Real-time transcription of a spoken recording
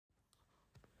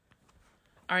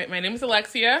All right, my name is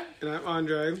Alexia. And I'm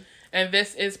Andrae. And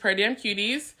this is Per Damn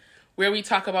Cuties, where we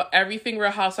talk about everything Real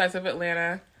Housewives of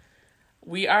Atlanta.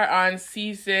 We are on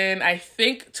season, I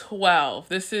think, 12.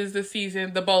 This is the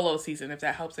season, the BOLO season, if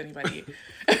that helps anybody.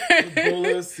 The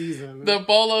BOLO season. The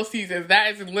BOLO season.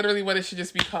 That is literally what it should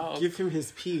just be called. Give him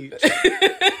his peach.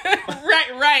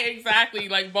 Right, exactly.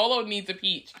 Like, BOLO needs a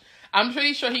peach. I'm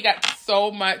pretty sure he got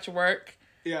so much work.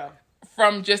 Yeah.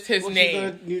 From just his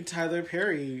name. He's the new Tyler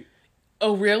Perry.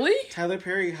 Oh, really? Tyler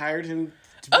Perry hired him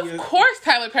to be Of course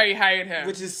Tyler Perry hired him.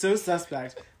 Which is so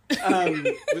suspect.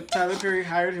 But Tyler Perry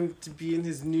hired him to be in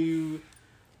his new,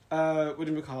 what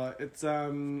do we call it? It's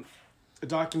a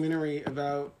documentary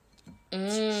about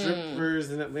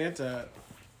strippers in Atlanta.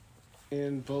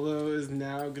 And BOLO is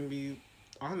now going to be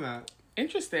on that.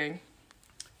 Interesting.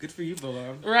 Good for you,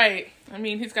 BOLO. Right. I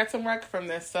mean, he's got some work from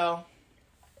this, so.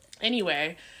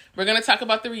 Anyway, we're going to talk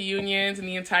about the reunions and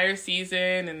the entire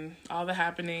season and all the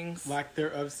happenings. Lack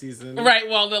thereof season. Right,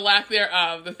 well, the lack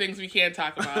thereof, the things we can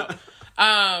talk about.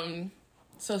 Well,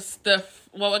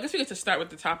 I guess we get to start with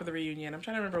the top of the reunion. I'm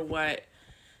trying to remember what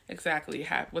exactly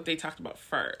what they talked about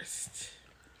first.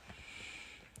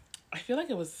 I feel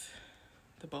like it was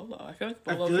the BOLO. I feel like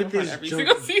BOLO came on every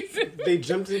single season. They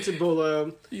jumped into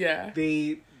BOLO. Yeah.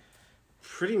 They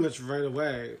pretty much right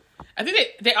away. I think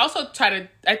they also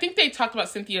I think they talked about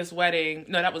Cynthia's wedding.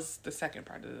 No, that was the second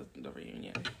part of the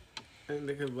reunion. And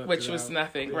they could which was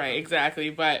nothing. Yeah. Right, exactly.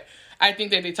 But I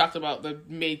think that they talked about the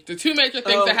two major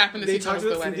things that happened this season. They talked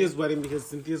about Cynthia's wedding because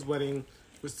Cynthia's wedding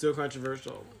was so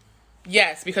controversial.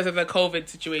 Yes, because of the COVID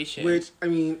situation. Which, I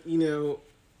mean,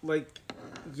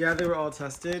 yeah, they were all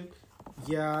tested.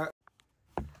 Yeah,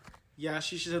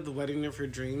 she should have the wedding of her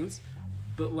dreams.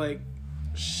 But,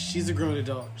 she's a grown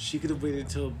adult. She could have waited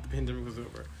till the pandemic was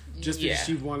over. Just because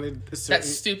she wanted a certain... That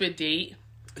stupid date.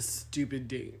 A stupid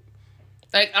date.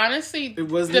 Honestly,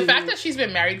 the fact that she's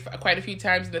been married quite a few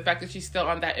times and the fact that she's still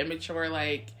on that immature,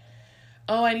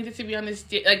 oh, I needed to be on this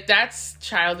date. That's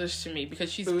childish to me because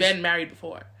she's been married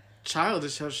before.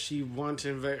 Childish how she wanted to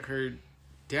invite her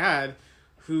dad,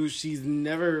 who she's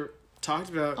never talked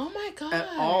about at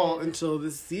all until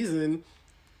this season,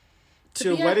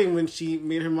 to a wedding when she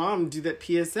made her mom do that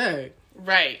PSA.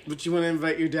 Right. But you want to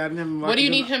invite your dad and have him... What do you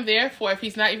need him there for if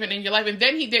he's not even in your life? And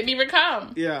then he didn't even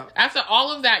come. Yeah. After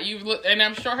all of that, and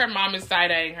I'm sure her mom is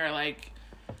side-eyeing her Like,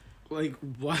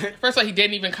 what? First of all, he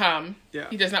didn't even come. Yeah.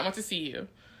 He does not want to see you.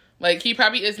 He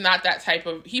probably is not that type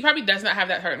of... He probably does not have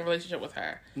that certain relationship with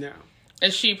her. No.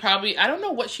 And she probably... I don't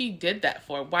know what she did that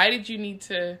for. Why did you need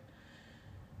to...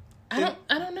 I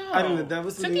don't know. I don't know. That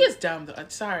was Cynthia's dumb, though.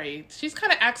 Sorry. She's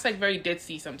kind of acts very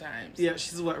ditzy sometimes. Yeah,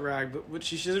 she's a wet rag. But what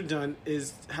she should have done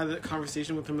is have that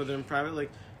conversation with her mother in private.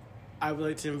 I would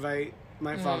like to invite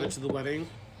my father to the wedding,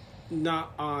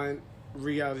 not on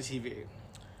reality TV.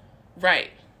 Right.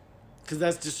 Because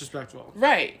that's disrespectful.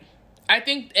 Right. I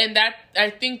think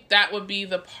that would be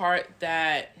the part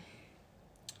that...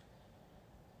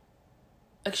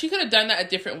 she could have done that a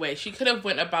different way. She could have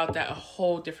went about that a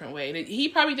whole different way. And he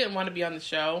probably didn't want to be on the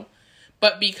show.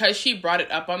 But because she brought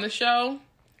it up on the show,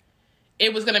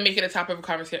 it was going to make it a topic of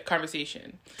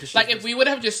conversation. If we would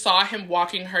have just saw him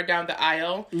walking her down the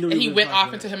aisle and he went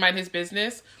off into him mind his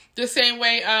business. The same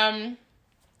way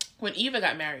when Eva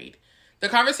got married. The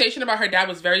conversation about her dad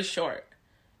was very short.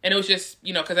 And it was just,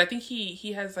 because I think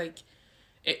he has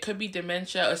it could be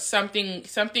dementia or something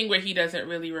where he doesn't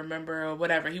really remember or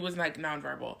whatever. He was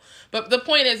nonverbal. But the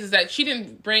point is that she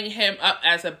didn't bring him up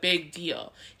as a big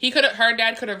deal. Her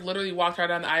dad could have literally walked her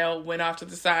down the aisle, went off to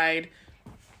the side,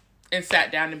 and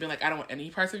sat down and been like, I don't want any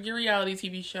parts of your reality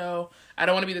TV show. I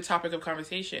don't want to be the topic of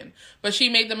conversation. But she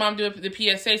made the mom do the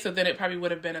PSA, so then it probably would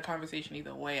have been a conversation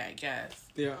either way, I guess.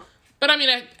 Yeah. But I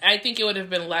mean, I think it would have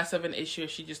been less of an issue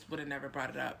if she just would have never brought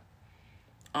it up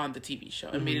on the TV show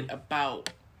and made it about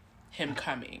him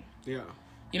coming. Yeah.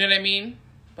 You know what I mean?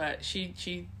 But she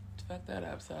fucked that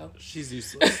up, so. She's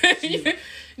useless.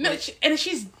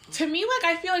 She's, to me,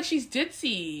 I feel like she's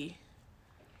ditzy.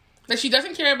 She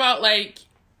doesn't care about, I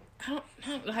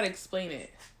don't know how to explain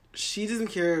it. She doesn't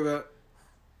care about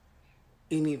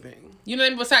anything. You know what I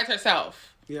mean? Besides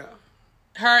herself. Yeah.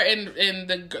 Her and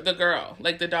the girl,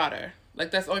 the daughter.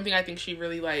 That's the only thing I think she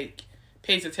really,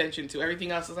 pays attention to.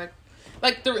 Everything else is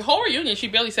the whole reunion, she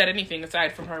barely said anything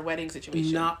aside from her wedding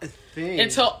situation. Not a thing.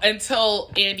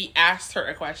 Until Andy asked her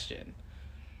a question.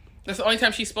 That's the only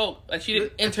time she spoke. She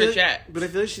didn't interject. But I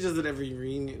feel like she does it every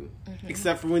reunion. Mm-hmm.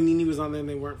 Except for when Nene was on there and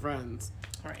they weren't friends.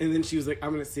 Right. And then she was like,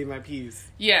 I'm going to save my peace.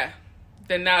 Yeah.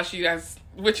 Then now she has...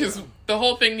 Which is the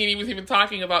whole thing Nene was even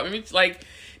talking about. I mean,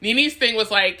 Nene's thing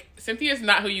was Cynthia's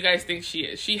not who you guys think she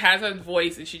is. She has a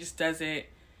voice and she just doesn't...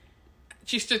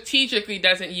 she strategically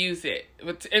doesn't use it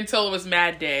until it was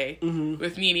Mad Day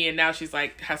with Nene, and now she's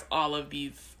like has all of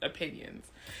these opinions.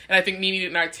 And I think Nene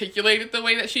didn't articulate it the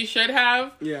way that she should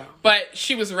have. Yeah. But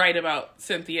she was right about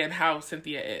Cynthia and how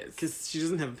Cynthia is. Because she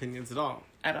doesn't have opinions at all.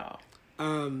 At all.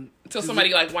 Until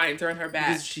somebody like whines her in her back.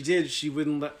 Because she did. She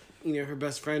wouldn't let her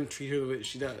best friend treat her the way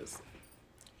she does.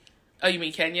 Oh, you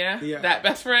mean Kenya? Yeah. That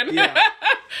best friend? Yeah.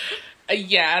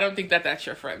 Yeah, I don't think that's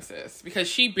your friend, sis. Because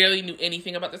she barely knew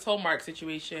anything about this whole Mark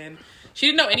situation. She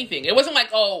didn't know anything. It wasn't like,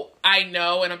 oh, I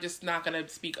know, and I'm just not going to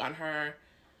speak on her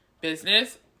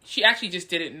business. She actually just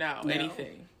didn't know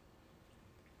anything.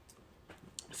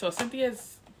 So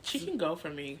she can go for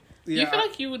me. Yeah. Do you feel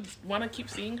like you would want to keep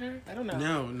seeing her? I don't know.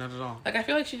 No, not at all. Like, I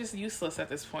feel like she's just useless at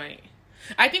this point.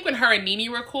 I think when her and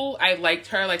Nene were cool, I liked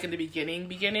her, like, in the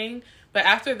beginning. But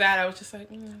after that, I was just like,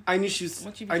 I knew she was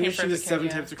 7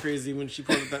 types of crazy when she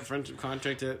pulled up that friendship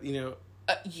contract at,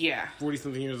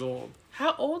 40-something years old.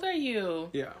 How old are you?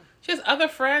 Yeah. She has other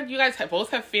friends. You guys both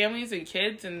have families and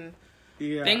kids and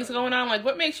things going on. Like,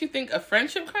 what makes you think a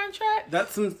friendship contract?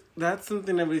 That's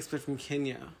something I would expect from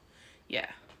Kenya. Yeah.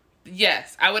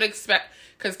 Yes, I would expect...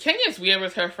 Because Kenya's weird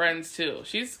with her friends, too.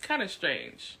 She's kind of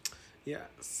strange. Yeah.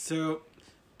 So,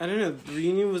 I don't know. The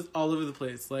reunion was all over the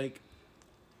place. Like...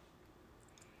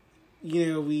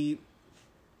 I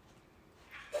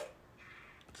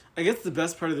guess the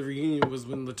best part of the reunion was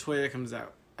when LaToya comes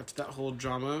out after that whole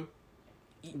drama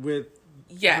with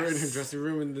her in her dressing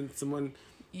room, and then someone...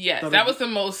 Yes, that was the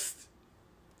most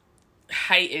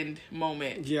heightened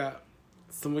moment. Yeah.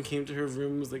 Someone came to her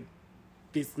room, was like,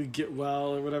 basically get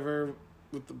well or whatever,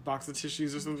 with the box of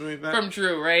tissues or something like that. From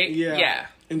Drew, right? Yeah. Yeah.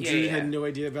 And Drew had no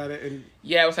idea about it. And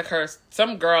yeah, it was like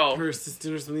some girl. Her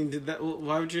assistant or something did that. Well,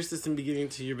 why would your assistant be getting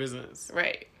into your business?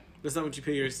 Right. That's not what you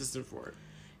pay your assistant for.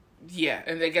 Yeah,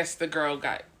 and I guess the girl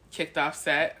got kicked off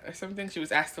set or something. She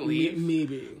was asked to leave.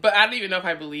 Maybe. But I don't even know if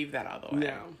I believe that all the way.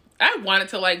 No. I wanted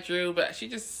to like Drew, but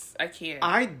I can't.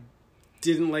 I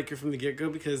didn't like her from the get-go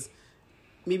because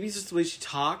maybe it's just the way she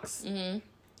talks.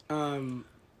 Mm-hmm.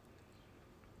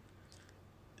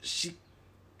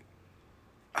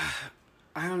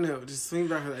 I don't know, just something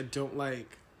about her that I don't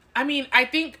like. I mean, I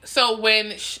think, so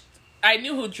when I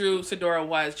knew who Drew Sidora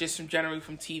was just generally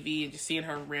from TV and just seeing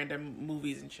her random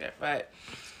movies and shit, but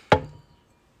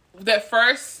that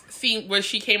first scene where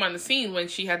she came on the scene when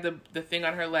she had the thing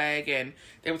on her leg and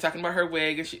they were talking about her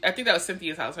wig, and I think that was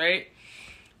Cynthia's house, right?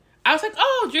 I was like,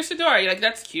 oh, Drew Sidora, like,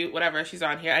 that's cute, whatever, she's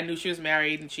on here. I knew she was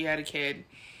married and she had a kid.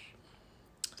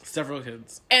 Several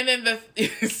kids. And then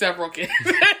several kids.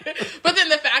 But then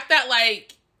the fact that,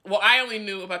 like, well, I only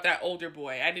knew about that older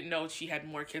boy. I didn't know she had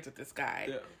more kids with this guy.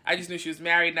 Yeah. I just knew she was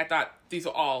married, and I thought these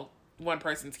were all one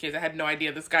person's kids. I had no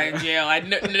idea this guy in jail. I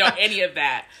didn't know any of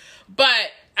that. But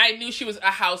I knew she was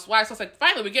a housewife, so I was like,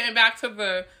 finally, we're getting back to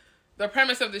the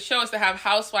premise of the show is to have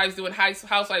housewives doing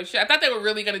housewife shit. I thought they were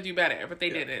really going to do better, but they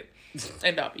didn't.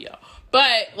 And W.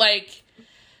 But, like...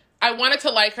 I wanted to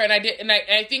like her, and I did, and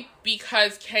I think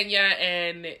because Kenya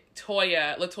and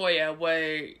LaToya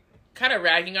were kind of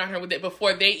ragging on her with it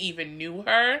before they even knew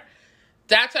her.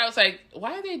 That's why I was like,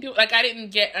 why are they doing? Like, I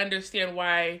didn't understand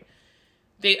why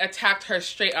they attacked her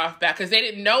straight off back because they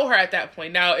didn't know her at that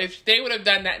point. Now, if they would have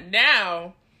done that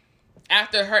now,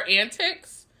 after her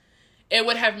antics, it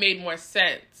would have made more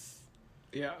sense.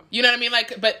 Yeah, you know what I mean?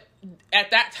 Like, but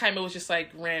at that time, it was just like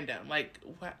random. Like,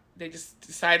 what? They just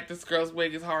decided this girl's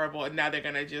wig is horrible, and now they're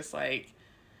gonna just like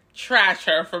trash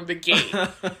her from the gate.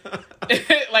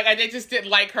 Like, they just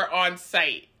didn't like her on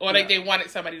site, or like they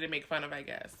wanted somebody to make fun of, I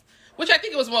guess. Which I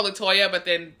think it was more LaToya, but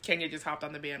then Kenya just hopped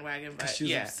on the bandwagon. But she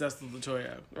was obsessed with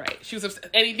LaToya, right? She was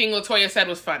anything LaToya said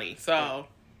was funny. So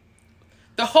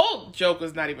the whole joke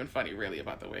was not even funny, really,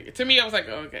 about the wig. To me, I was like,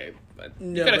 oh, okay, but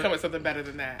you could have come with something better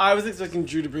than that. I was expecting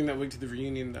Drew to bring that wig to the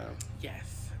reunion, though.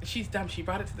 Yes. She's dumb. She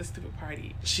brought it to the stupid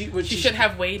party. She should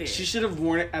have waited. She should have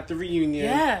worn it at the reunion.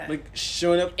 Yeah. Like,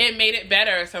 showing up. It made it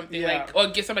better or something. Yeah. Like, or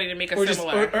get somebody to make a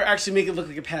similar. Or actually make it look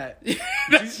like a pet. do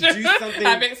something.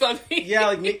 Have it something.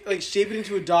 Yeah, like shape it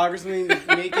into a dog or something.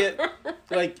 Make it,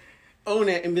 like, own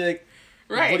it and be like,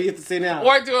 right. What do you have to say now?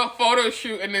 Or do a photo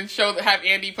shoot and then have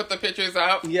Andy put the pictures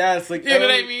up. Yes, like, you know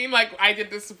what I mean? Like, I did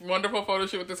this wonderful photo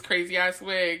shoot with this crazy ass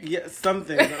wig. Yeah,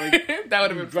 something. Like, that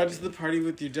would have been brought to the party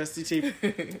with your dusty tape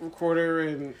recorder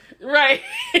and right.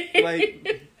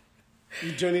 Like,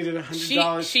 you donated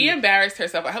 $100. She embarrassed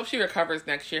herself. I hope she recovers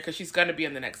next year because she's gonna be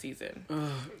in the next season.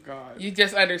 Oh God! You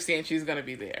just understand she's gonna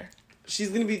be there. She's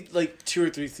gonna be like 2 or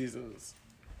 3 seasons.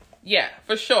 Yeah,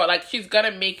 for sure. Like, she's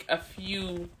gonna make a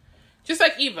few. Just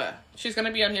like Eva. She's going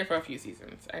to be on here for a few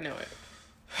seasons. I know it.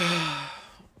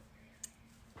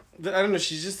 But I don't know.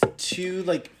 She's just too,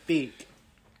 like, fake.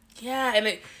 Yeah,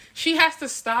 and she has to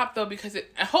stop, though, because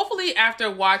hopefully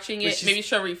after watching it, maybe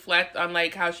she'll reflect on,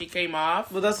 like, how she came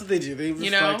off. Well, that's what they do. They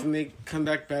reflect and they come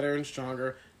back better and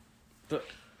stronger. But...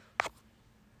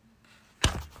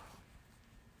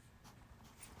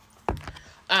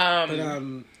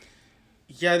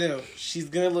 yeah, no, she's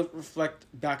gonna reflect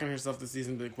back on herself this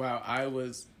season and be like, wow, I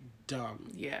was dumb.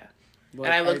 Yeah.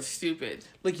 Like, and I looked stupid.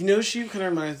 Like, you know, she kind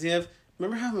of reminds me of,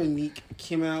 remember how Monique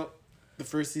came out the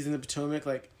first season of Potomac,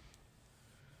 like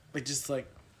just like,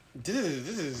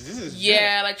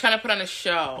 yeah, like trying to put on a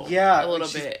show. Yeah, a little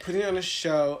she's bit. Putting on a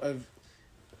show and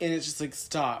it's just like,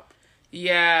 stop.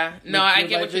 Yeah, no, like, I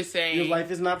get what you're saying. Your life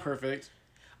is not perfect.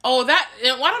 Oh, I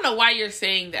don't know why you're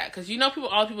saying that, because you know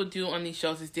all people do on these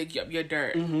shows is dig up your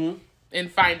dirt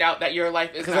and find out that your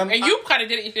life is not. And you kind of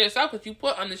did it yourself, because you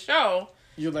put on the show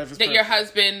your life is that perfect. Your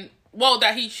husband,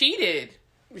 that he cheated.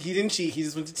 He didn't cheat. He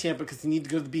just went to Tampa because he needed to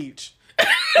go to the beach.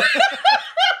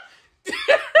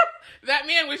 That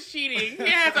man was cheating.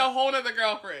 He has a whole other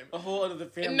girlfriend. A whole other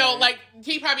family. No, like,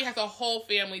 he probably has a whole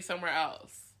family somewhere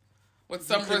else. With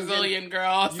some Brazilian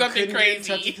girl, something crazy. You couldn't get in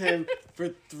touch with him for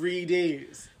 3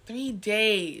 days. 3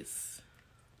 days.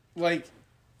 Like...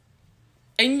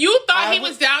 And you thought he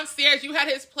was downstairs. You had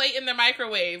his plate in the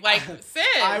microwave. Like, sis.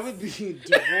 I would be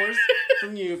divorced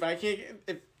from you if I can't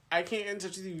get in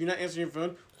touch with you. You're not answering your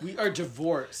phone. We are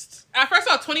divorced. First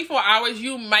of all, 24 hours,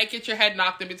 you might get your head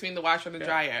knocked in between the washer and the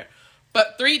dryer.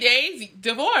 But 3 days,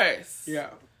 divorce.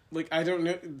 Yeah. Like, I don't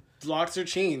know. Locks are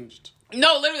changed.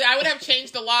 No, literally, I would have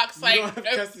changed the locks, like,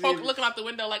 looking out the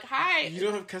window, like, hi. You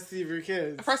don't have custody of your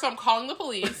kids. First, I'm calling the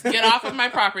police. Get off of my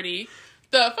property.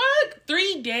 The fuck?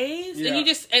 3 days?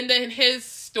 Yeah. And then his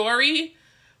story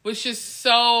was just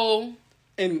so...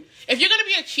 And if you're going to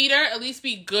be a cheater, at least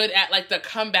be good at, like, the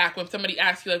comeback when somebody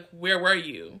asks you, like, where were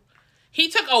you? He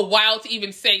took a while to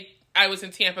even say, I was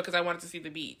in Tampa because I wanted to see the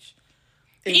beach.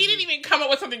 He didn't even come up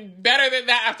with something better than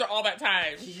that after all that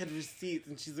time. He had receipts,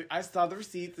 and she's like, I saw the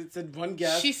receipts. It said one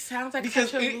guest. She sounds like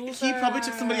such a loser. He probably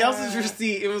took somebody else's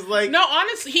receipt. It was like... No,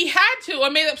 honestly, he had to, or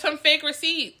made up some fake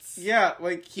receipts. Yeah,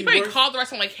 like... He probably called the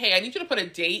restaurant like, hey, I need you to put a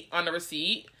date on the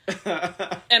receipt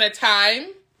and a time,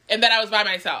 and that I was by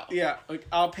myself. Yeah, like,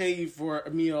 I'll pay you for a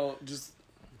meal, just...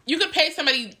 You could pay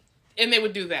somebody, and they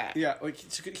would do that. Yeah, like,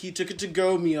 he took a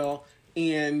to-go meal,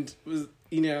 and was,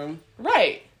 you know...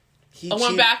 Right. I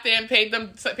went back there and paid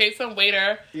some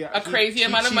waiter a crazy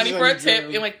amount of money for a tip,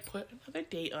 and like, put another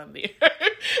date on there.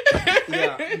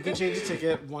 Yeah, you can change the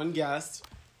ticket, one guest.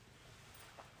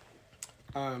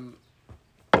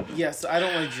 Yeah, so I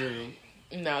don't like Drew.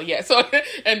 No, yeah, so,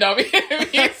 and no, we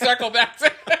circle back to,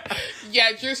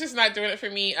 yeah, Drew's just not doing it for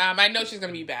me. I know she's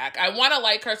gonna be back. I want to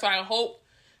like her, so I hope,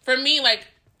 for me, like,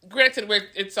 granted,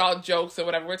 it's all jokes or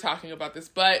whatever, we're talking about this,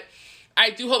 but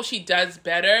I do hope she does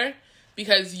better.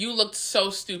 Because you looked so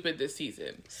stupid this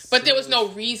season. But there was no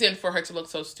reason for her to look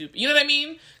so stupid. You know what I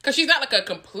mean? Because she's not like a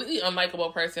completely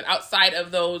unlikable person outside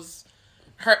of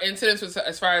her incidents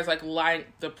as far as like lying,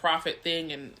 the profit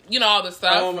thing and, you know, all the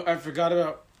stuff. I forgot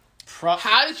about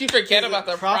profit. How did you forget about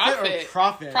the profit?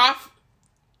 Profit.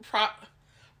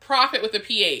 Profit with a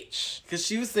PH. Because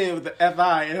she was saying with the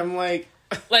FI and I'm like.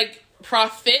 Like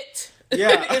profit?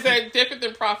 Yeah. Is that different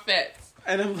than profit?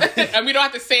 And I'm like, and we don't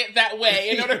have to say it that way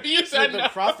in order for you to know. The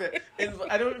prophet. And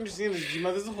I don't understand this. Your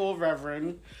mother's a whole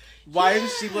reverend. Why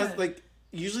is she like?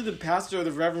 Usually the pastor or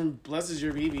the reverend blesses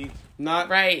your baby,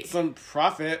 not some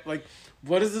prophet. Like,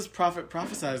 what is this prophet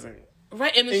prophesizing?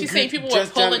 Right, and then she's saying people were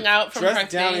pulling out from her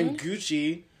dressed down thing. in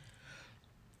Gucci.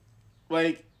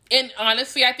 Like, and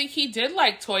honestly, I think he did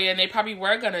like Toya, and they probably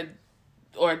were gonna,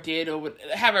 or did, or would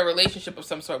have a relationship of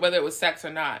some sort, whether it was sex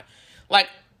or not. Like.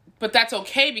 But that's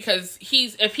okay because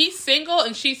if he's single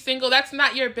and she's single, that's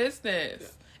not your business.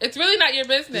 Yeah. It's really not your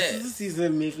business. This is the season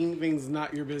of making things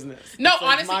not your business. No, like,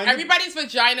 honestly, everybody's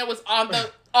vagina was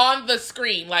on the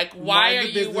screen. Like, why are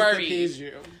you worried? Pays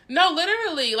you. No,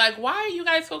 literally, like, why are you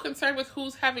guys so concerned with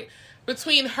who's having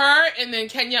between her and then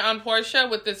Kenya on Portia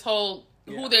with this whole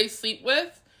who they sleep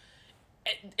with?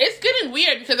 It's getting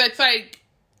weird because it's like.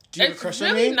 It's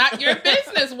really not your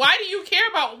business. Why do you care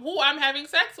about who I'm having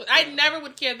sex with? I never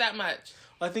would care that much.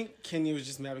 Well, I think Kenya was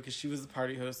just mad because she was the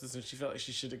party hostess and she felt like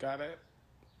she should have got it.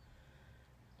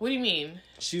 What do you mean?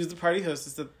 She was the party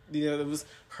hostess. That it was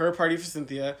her party for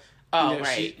Cynthia. Oh,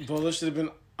 right. Bolo should have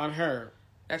been on her.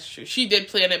 That's true. She did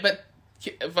plan it, but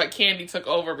Candy took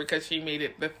over because she made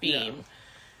it the theme. Yeah.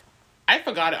 I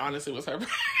forgot it honestly was her.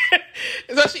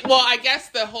 I guess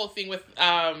the whole thing with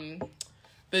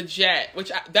the jet,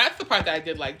 which that's the part that I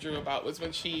did like Drew about, was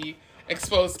when she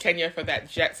exposed Kenya for that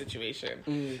jet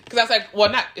situation. Because I was like,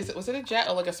 well, was it a jet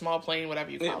or like a small plane,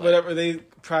 whatever you call it? Whatever,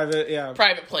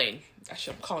 private plane.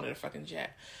 I'm calling it a fucking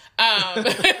jet.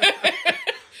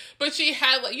 But she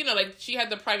had, she had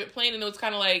the private plane, and it was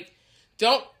kind of like,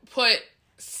 don't put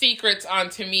secrets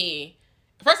onto me.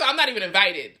 First of all, I'm not even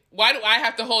invited. Why do I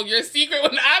have to hold your secret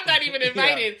when I'm not even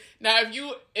invited? Now, if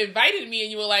you invited me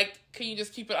and you were like, can you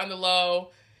just keep it on the low?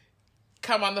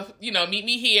 Come on meet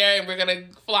me here and we're going to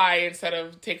fly instead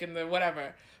of taking the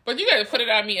whatever. But you got to put it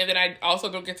on me and then I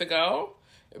also don't get to go?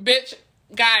 Bitch,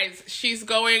 guys, she's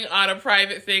going on a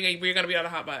private thing and we're going to be on a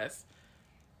hot bus.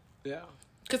 Yeah.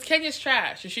 Because Kenya's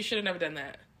trash and she should have never done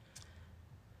that.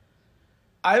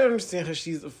 I don't understand how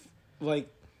she's,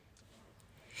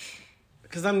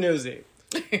 because I'm nosy.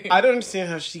 I don't understand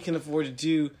how she can afford to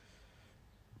do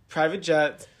private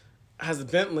jets, has a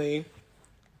Bentley,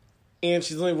 and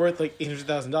she's only worth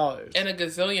 $800,000. And a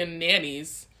gazillion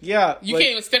nannies. Yeah. You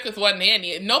can't even stick with one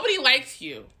nanny. Nobody likes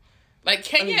you.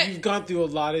 Kenya... you've gone through a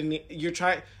lot of...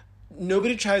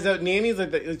 Nobody tries out nannies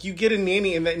like that. You get a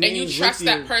nanny and that nanny and you trust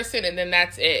that person and then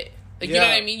that's it. You know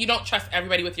what I mean? You don't trust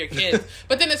everybody with your kids.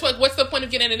 But then it's what's the point of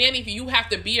getting a nanny if you have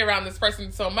to be around this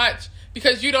person so much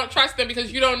because you don't trust them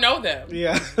because you don't know them?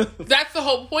 Yeah. That's the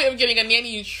whole point of getting a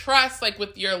nanny you trust,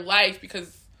 with your life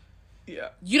because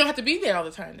you don't have to be there all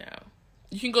the time now.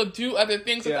 You can go do other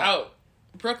things without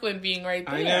Brooklyn being right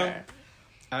there. I know.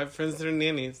 I have friends that are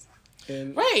nannies.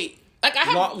 And right. I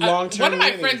have long-term one of my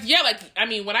nannies.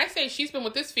 friends, when I say she's been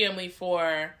with this family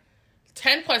for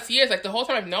 10 plus years, the whole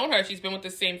time I've known her, she's been with the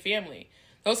same family.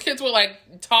 Those kids were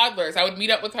toddlers. I would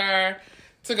meet up with her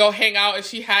to go hang out and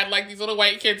she had these little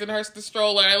white kids in the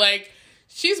stroller.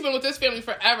 She's been with this family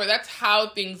forever. That's how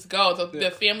things go.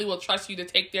 The family will trust you to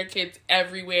take their kids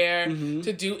everywhere,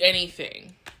 to do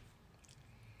anything.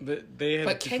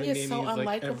 But Kenya's so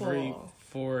unlikable. Every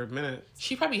 4 minutes.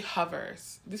 She probably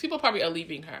hovers. These people probably are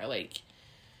leaving her.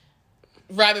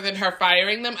 Rather than her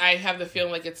firing them, I have the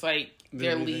feeling it's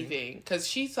they're leaving. Because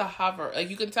she's a hover.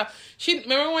 You can tell.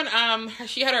 Remember when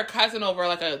she had her cousin over,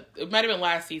 it might have been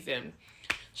last season.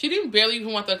 She didn't barely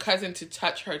even want the cousin to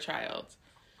touch her child.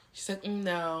 She said,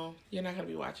 no, you're not going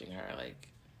to be watching her.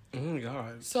 Oh my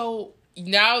God. So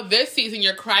now this season,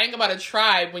 you're crying about a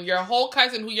tribe when your whole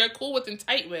cousin who you're cool with and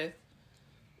tight with.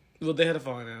 Well, they had a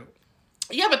falling out.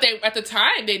 Yeah, but at the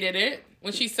time, they didn't.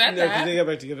 When she said that. No, because they got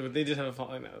back together, but they did have a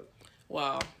falling out.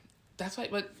 Well, that's why,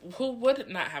 but who would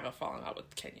not have a falling out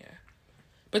with Kenya?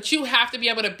 But you have to be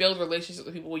able to build relationships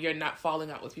with people where you're not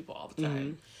falling out with people all the time.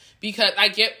 Mm-hmm. Because I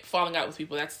get falling out with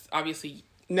people. That's obviously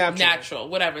natural.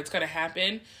 Whatever, it's going to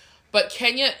happen. But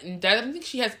Kenya, I don't think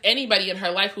she has anybody in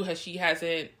her life she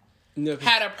hasn't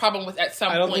had a problem with at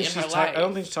some point in her life. I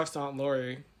don't think she talks to Aunt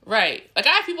Lori. Right. I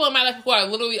have people in my life who are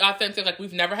literally authentic.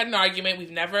 We've never had an argument.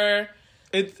 We've never...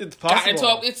 It's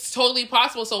possible. It's totally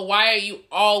possible. So why are you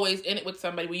always in it with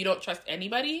somebody where you don't trust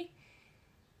anybody?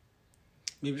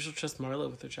 Maybe she'll trust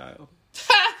Marlo with her child.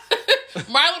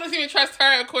 Marlo doesn't even trust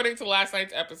her according to last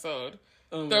night's episode.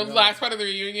 Oh the last part of the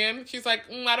reunion. She's like,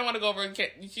 I don't want to go over and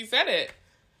she said it.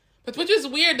 But which is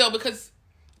weird though because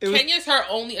Kenya's her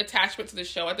only attachment to the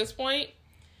show at this point.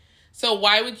 So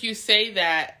why would you say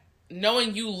that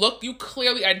knowing you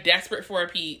clearly are desperate for a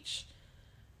peach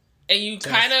and you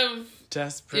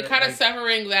desperate. You're kind of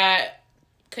severing that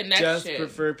connection.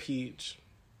 Desperate for a peach.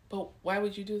 But why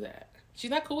would you do that? She's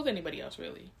not cool with anybody else,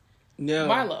 really. No.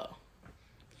 Marlo.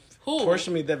 Who? Portia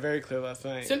made that very clear last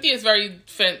night. Cynthia's very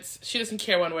fence. She doesn't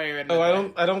care one way or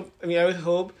another. I would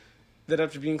hope that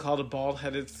after being called a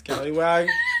bald-headed scallywag...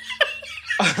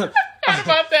 I forgot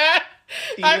about that.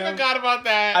 I forgot about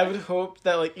that. I would hope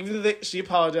that, even though she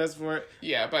apologized for it...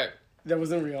 Yeah, but... That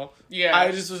wasn't real. Yeah.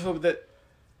 I just would hope that...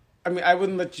 I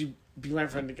wouldn't let you be my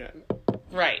friend again.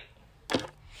 Right.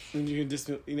 And you can just,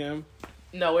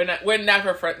 No, we're not. We're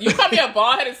never friends. You call me a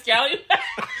bald-headed scallywag?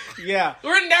 Yeah.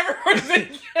 We're never friends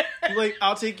again.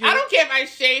 I'll take you... I don't care if I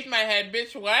shaved my head,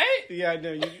 bitch. What? Yeah,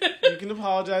 no. You can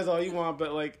apologize all you want,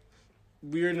 but,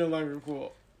 we're no longer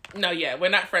cool. No, yeah. We're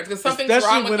not friends. Because something's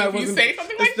wrong with you if you say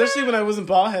something like that. Especially when I wasn't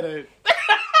bald-headed.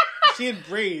 She had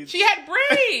braids. She had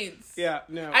braids. Yeah,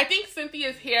 no. I think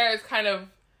Cynthia's hair is kind of...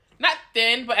 Not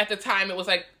thin, but at the time it was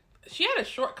she had a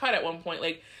short cut at one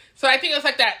point. So I think it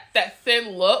was that thin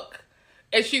look.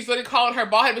 And she's literally calling her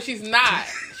bald head, but she's not.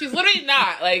 She's literally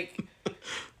not.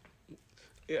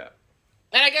 Yeah.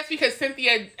 And I guess because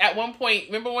Cynthia, at one point,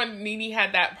 remember when Nene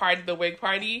had that party, the wig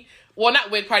party? Well,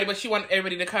 not wig party, but she wanted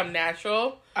everybody to come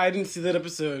natural. I didn't see that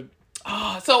episode.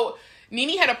 Oh, so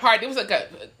Nene had a party. It was like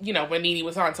when Nene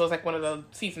was on, so it was like one of the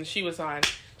seasons she was on.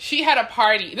 She had a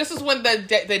party. This was when the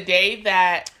day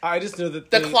that I just know that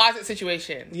the closet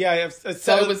situation. Yeah,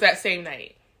 so it was that same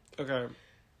night. Okay.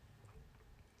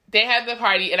 They had the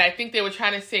party, and I think they were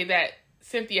trying to say that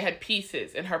Cynthia had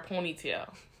pieces in her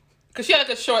ponytail. Because she had like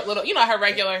a short little, her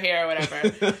regular hair or whatever.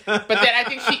 But then I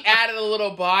think she added a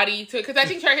little body to it. Because I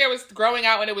think her hair was growing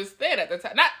out when it was thin at the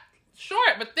time. Not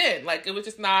short, but thin. Like, it was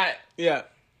just not... Yeah.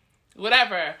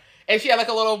 Whatever. And she had like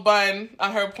a little bun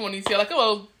on her ponytail. Like a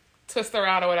little twist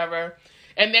around or whatever.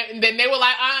 And then they were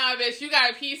like, bitch, you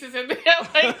got pieces in there.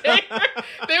 Like, they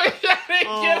were trying to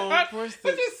get her. Which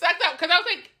just sucked up. Because I was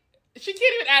like, she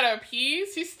can't even add a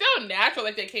piece. She's still natural.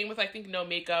 Like, they came with, I think, no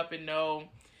makeup and no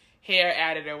hair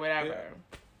added or whatever. Yeah.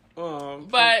 Oh,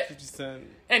 but 50%.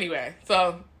 Anyway,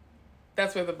 so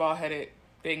that's where the bald-headed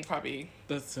thing probably...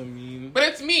 That's so mean. But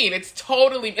it's mean. It's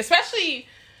totally... Especially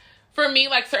for me,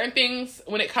 like, certain things,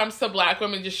 when it comes to black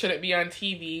women, just shouldn't be on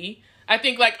TV. I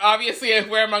think, like, obviously, if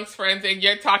we're amongst friends and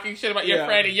you're talking shit about your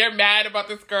friend and you're mad about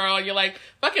this girl and you're like,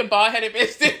 fucking bald-headed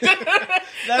bitch.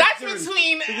 that's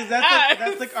between because us.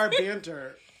 That's like our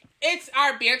banter. It's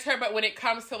our banter, but when it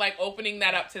comes to, like, opening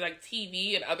that up to, like,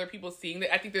 TV and other people seeing it,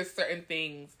 I think there's certain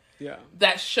things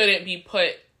that shouldn't be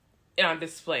put on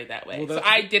display that way. Well, so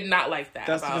I did not like that.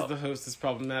 That's because the host is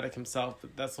problematic himself,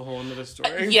 but that's a whole another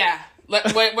story. Yeah.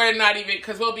 We're not even...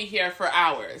 Because we'll be here for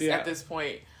hours at this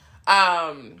point.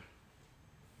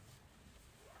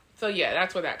 So, yeah,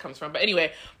 that's where that comes from. But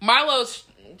anyway, Marlo,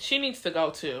 she needs to go,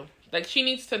 too. Like, she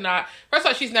needs to not... First of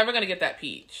all, she's never going to get that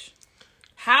peach.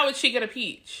 How would she get a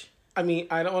peach? I mean,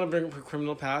 I don't want to bring up her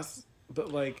criminal past,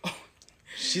 but, like,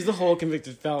 she's a whole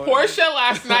convicted felon. Portia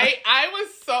last night, I was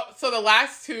so the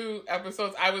last 2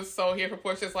 episodes, I was so here for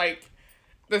Portia's, like,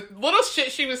 the little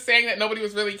shit she was saying that nobody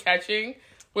was really catching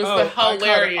was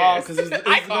hilarious.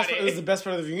 It was the best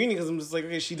part of the reunion, because I'm just like,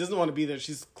 okay, she doesn't want to be there.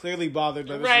 She's clearly bothered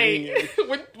by this reunion.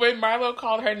 when Marlo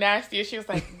called her nasty, she was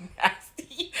like,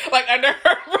 nasty? Like, under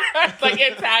her breath, like,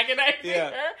 antagonizing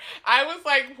her. I was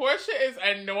like, Portia is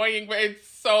annoying, but it's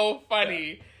so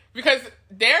funny. Yeah. Because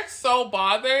they're so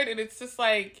bothered, and it's just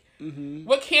like,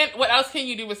 what else can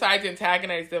you do besides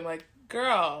antagonize them? Like,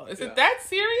 girl, is it that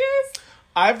serious?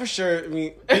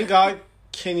 Thank God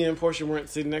Kenya and Portia weren't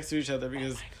sitting next to each other,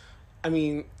 because, I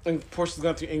mean, and Portia's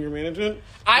gone through anger management.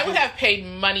 I would have paid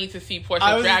money to see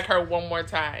Portia drag her one more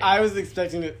time. I was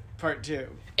expecting it part 2.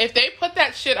 If they put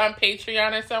that shit on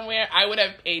Patreon or somewhere, I would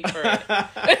have paid for it.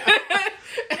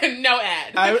 No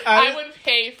ad. I would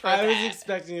pay for that. I was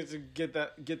expecting it to get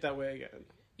that way again.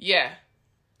 Yeah.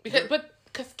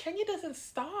 Because Kenya doesn't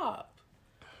stop.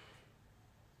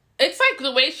 It's like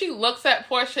the way she looks at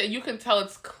Portia, you can tell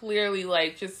it's clearly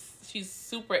like just she's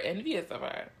super envious of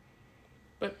her.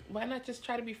 But why not just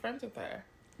try to be friends with her?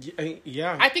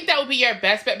 Yeah. I think that would be your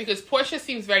best bet, because Portia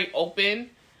seems very open.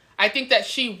 I think that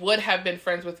she would have been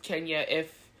friends with Kenya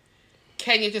if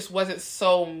Kenya just wasn't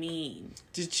so mean.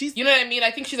 Did she? You know what I mean? I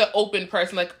think she's an open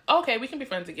person. Like, okay, we can be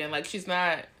friends again. Like, she's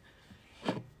not...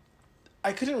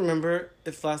 I couldn't remember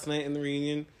if last night in the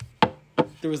reunion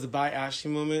there was a bye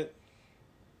Ashley moment.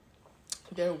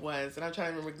 There was, and I'm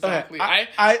trying to remember exactly.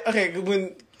 Okay,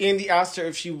 when Andy asked her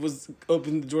if she was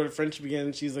open the door to friendship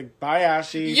again, she's like, bye,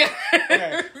 Ashley. Yeah.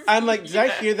 Okay. I'm like, did I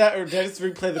hear that, or did I just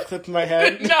replay the clip in my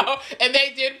head? No, and they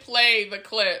did play the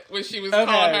clip when she was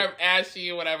calling her Ashley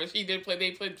or whatever. They did play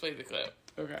the clip.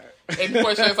 Okay. And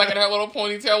Portia was like in her little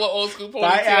ponytail, little old school ponytail.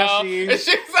 Bye, Ashley. And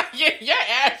she was like, yeah,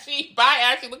 Ashley. Bye,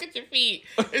 Ashley. Look at your feet.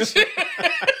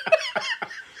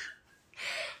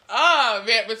 Oh,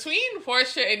 man. Between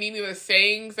Portia and Nene, the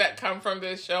sayings that come from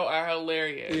this show are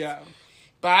hilarious. Yeah.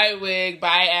 Bye, Wig.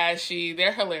 Bye, Ashy.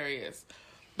 They're hilarious.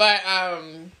 But,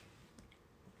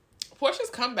 Portia's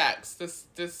comebacks,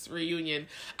 this reunion,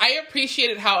 I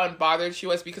appreciated how unbothered she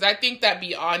was, because I think that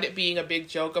beyond it being a big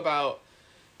joke about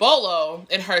BOLO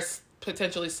and her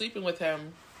potentially sleeping with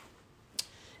him,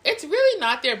 it's really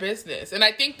not their business. And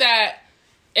I think that,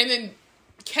 and then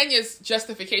Kenya's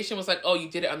justification was like, oh, you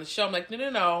did it on the show. I'm like,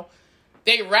 no.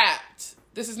 They wrapped.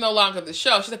 This is no longer the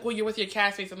show. She's like, well, you're with your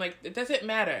castmates. I'm like, it doesn't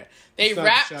matter. They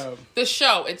wrapped the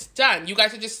show. It's done. You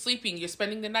guys are just sleeping. You're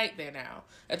spending the night there now.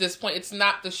 At this point, it's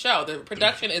not the show. The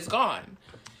production is gone.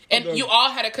 And you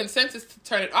all had a consensus to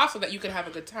turn it off so that you could have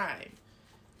a good time.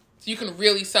 So you can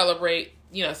really celebrate,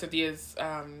 Cynthia's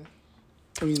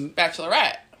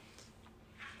bachelorette.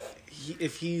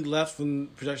 If he left when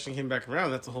production came back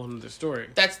around, that's a whole other story.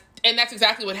 That's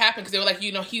exactly what happened, because they were like,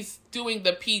 he's doing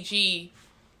the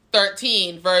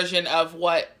PG-13 version of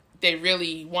what they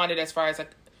really wanted, as far as like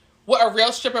what a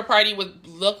real stripper party would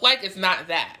look like. It's not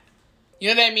that.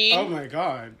 You know what I mean? Oh my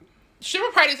God.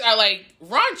 stripper parties are like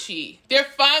raunchy. They're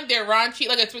fun. They're raunchy.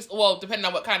 Like depending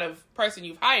on what kind of person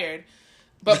you've hired.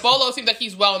 But Bolo seems like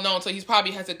he's well known, so he's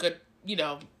probably has a good,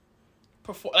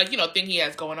 thing he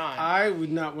has going on. I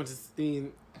would not want to see.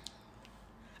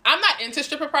 I'm not into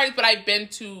stripper parties, but I've been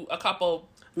to a couple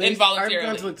involuntarily. I've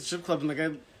gone to like the strip club and like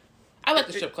I like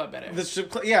the strip club better. The strip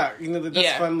club, yeah,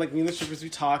 that's fun. Like me and the strippers, we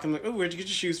talk. I'm like, oh, where'd you get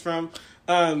your shoes from?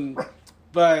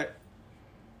 But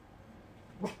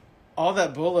all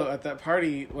that bolo at that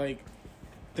party, like,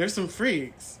 there's some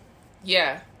freaks.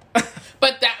 Yeah.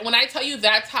 But when I tell you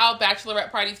that's how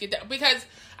bachelorette parties get down, because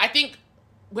I think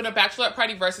with a bachelorette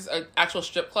party versus an actual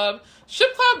strip club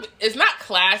is not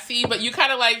classy, but you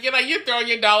kind of like, you're throwing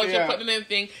your dollars, you're putting in a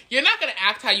thing. You're not going to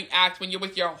act how you act when you're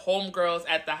with your homegirls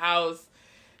at the house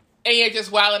and you're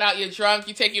just wilding out, you're drunk,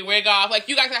 you take your wig off. Like,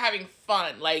 you guys are having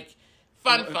fun, like,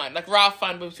 fun, like raw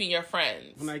fun between your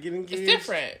friends. When I get engaged, it's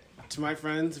different. To my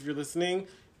friends, if you're listening,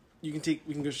 we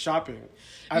can go shopping.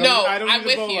 I'm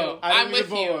with you. I'm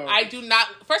with you. I do not.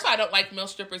 First of all, I don't like male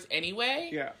strippers anyway.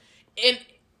 Yeah. And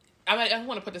I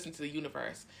want to put this into the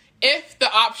universe. If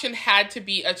the option had to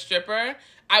be a stripper,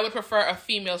 I would prefer a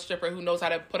female stripper who knows how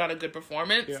to put on a good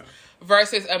performance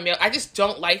versus a male. I just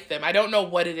don't like them. I don't know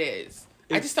what it is.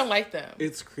 I just don't like them.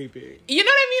 It's creepy. You know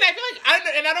what I mean? I feel like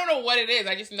I don't know what it is.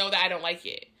 I just know that I don't like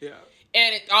it. Yeah.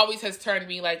 And it always has turned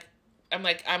me like. I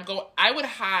would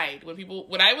hide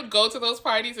when I would go to those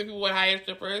parties and people would hire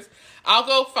strippers. I'll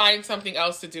go find something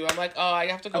else to do. I'm like, I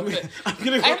have to go. I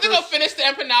have to go finish the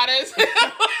empanadas.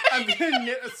 I'm gonna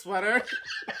knit a sweater.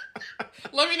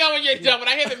 Let me know when you're done. When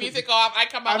I hear the music go off, I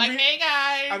come out hey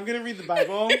guys. I'm gonna read the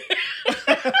Bible.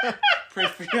 Pray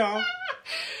for y'all.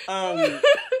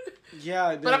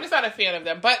 Yeah, but I'm just not a fan of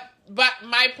them. But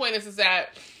my point is that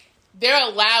they're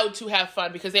allowed to have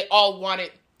fun because they all want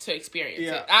it to experience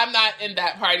it. I'm not in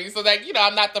that party, so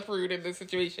I'm not the prude in this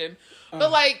situation.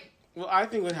 But well, I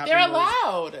think what happened. They're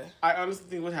allowed. I honestly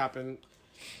think what happened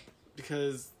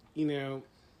because if you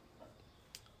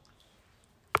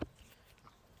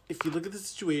look at the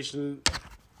situation,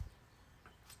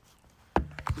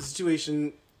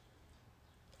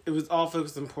 it was all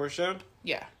focused on Portia.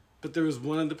 Yeah. But there was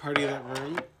one other party in that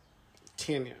room,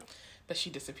 Tanya. But she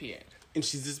disappeared. And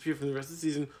she's disappeared from the rest of the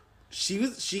season.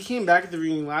 She came back at the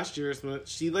reunion last year. So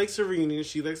she likes her reunion.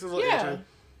 She likes her little airtime.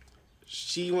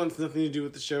 She wants nothing to do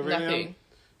with the show right now.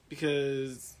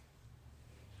 Because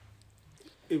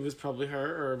it was probably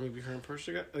her, or maybe her and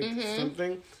Portia got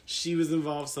something. She was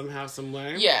involved somehow, some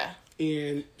way. Yeah.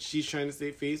 And she's trying to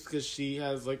save face because she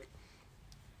has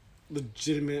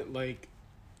legitimate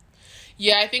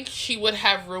Yeah, I think she would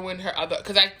have ruined her other...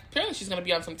 Because apparently she's going to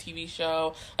be on some TV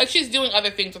show. Like, she's doing other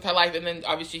things with her life. And then,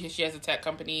 obviously, she has a tech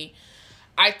company.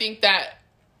 I think that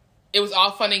it was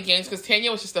all fun and games. Because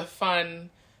Tanya was just a fun...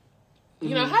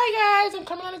 hi, guys. I'm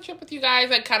coming on a trip with you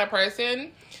guys. Kind of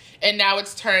person. And now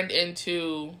it's turned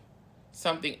into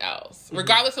something else. Mm-hmm.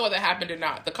 Regardless of whether it happened or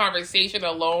not. The conversation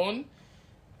alone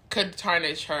could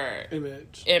tarnish her...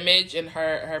 Image and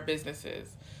her businesses.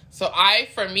 So I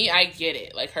get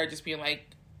it. Like, her just being like,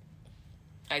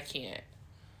 I can't.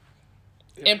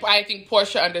 Yeah. And I think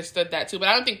Portia understood that, too. But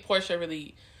I don't think Portia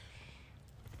really...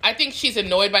 I think she's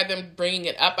annoyed by them bringing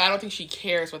it up. I don't think she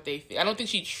cares what they think. I don't think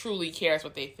she truly cares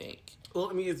what they think. Well,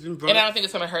 I mean, it's been brought And I don't think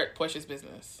it's going to hurt Portia's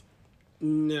business.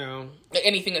 No. Like,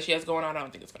 anything that she has going on, I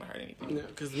don't think it's going to hurt anything. No,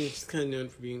 because she's kind of known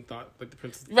for being thought like the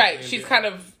princess. Right. She's kind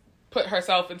of put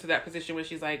herself into that position where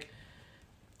she's like...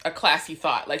 a classy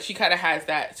thought. Like, she kind of has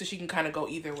that, so she can kind of go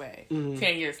either way. Mm-hmm.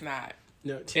 Tanya's not.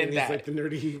 No, Tanya's like the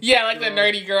nerdy Yeah, like girl. The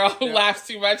nerdy girl who laughs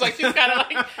too much. Like, she's kind of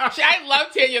like... I love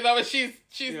Tanya, though, but she's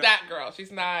that girl.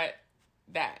 She's not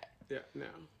that. Yeah, no.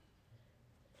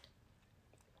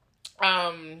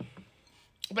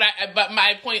 But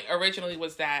my point originally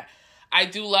was that I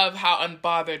do love how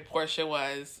unbothered Portia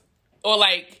was. Or,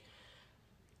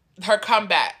 her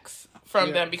comebacks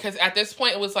from them. Because at this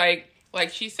point, it was like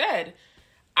she said...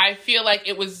 I feel like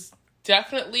it was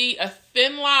definitely a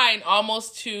thin line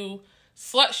almost to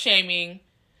slut-shaming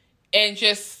and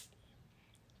just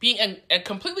being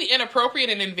completely inappropriate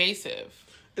and invasive.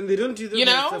 And they don't do that kind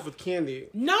of stuff with Candy.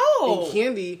 No! And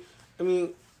Candy,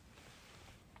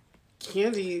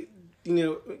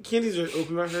 Candy's very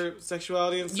open about her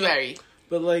sexuality and stuff. Very.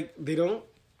 But, they don't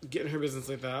get in her business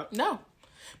like that. No.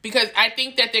 Because I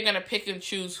think that they're going to pick and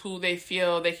choose who they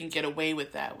feel they can get away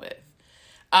with that with.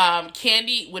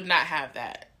 Candy would not have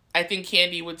that. I think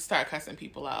Candy would start cussing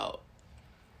people out.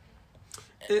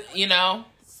 Speaking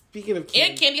of Candy...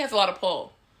 And Candy has a lot of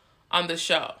pull on the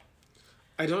show.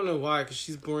 I don't know why, because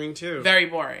she's boring too. Very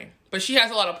boring. But she has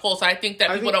a lot of pull, so I think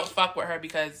that people don't fuck with her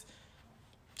because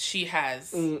she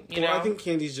has. I think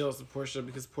Candy's jealous of Portia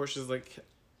because Portia's like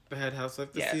the head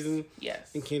housewife this season.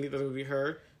 Yes. And Candy thought it would be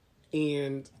her.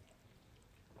 And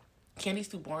Candy's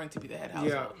too boring to be the head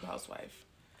housewife.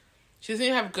 She doesn't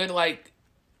even have good, like,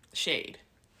 shade.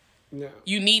 No.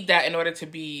 You need that in order to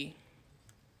be...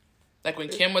 Like, when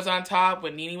Kim was on top,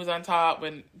 when Nene was on top,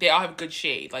 when... They all have good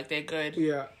shade. Like, they're good.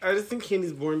 Yeah. I just think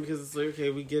Candy's boring because it's like,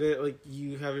 okay, we get it. Like,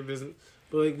 you have your business.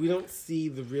 But, like, we don't see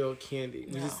the real Candy.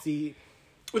 We just see...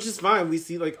 Which is fine. We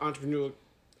see, like, entrepreneurial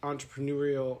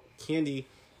Candy,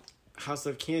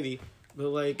 housewife Candy. But,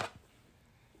 like...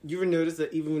 You ever notice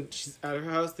that even when she's at her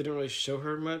house, they don't really show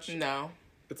her much? No.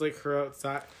 It's like her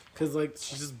outside. Because, like,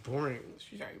 she's just boring.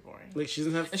 She's very boring. Like, she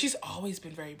doesn't have... And she's always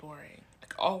been very boring.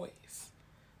 Like, always.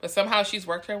 But somehow she's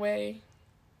worked her way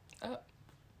up.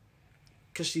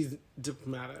 Because she's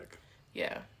diplomatic.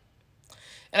 Yeah.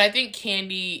 And I think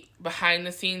Candy, behind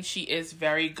the scenes, she is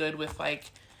very good with, like,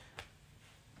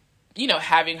 you know,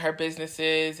 having her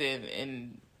businesses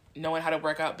and knowing how to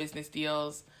work out business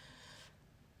deals.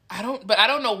 I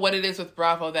don't know what it is with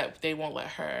Bravo that they won't let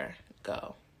her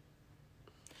go.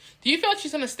 Do you feel like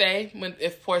she's gonna stay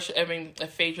if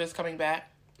Phaedra's coming back?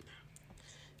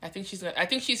 I think she's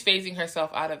phasing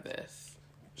herself out of this.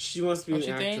 She wants to be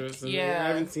an actress. Yeah. I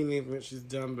haven't seen anything that she's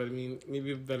done, but I mean,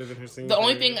 maybe better than her singing. The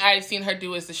only thing I've seen her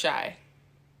do is The Chi.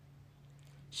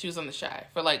 She was on The Chi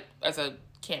for as a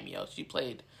cameo. She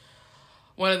played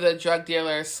one of the drug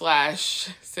dealers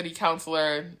 / city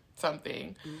councilor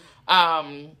something.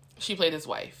 She played his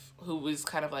wife, who was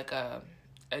kind of like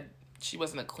she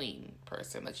wasn't a clean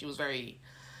person. Like, she was very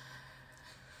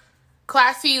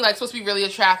classy, like, supposed to be really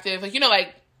attractive. Like, you know,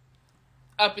 like,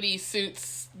 uppity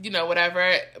suits, you know,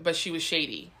 whatever. But she was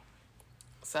shady.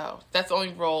 So, that's the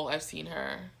only role I've seen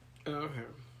her. Oh, okay.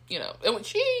 You know,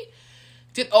 she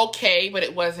did okay, but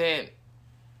it wasn't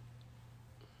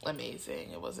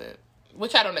amazing. It wasn't,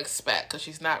 which I don't expect, because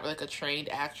she's not like a trained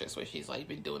actress where she's, like,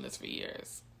 been doing this for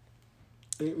years.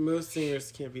 I mean, most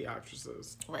singers can't be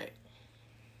actresses. Right.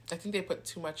 I think they put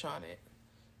too much on it.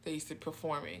 They used to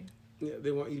performing. Yeah,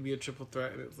 they want you to be a triple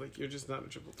threat, and it's like, you're just not a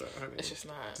triple threat, honey. It's just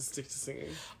not. Just stick to singing.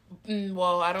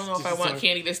 Well, I don't know if I want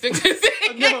Candy to stick to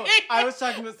singing. No, I was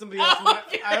talking about somebody else.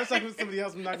 Okay. I was talking about somebody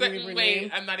else. I'm not going to name her name.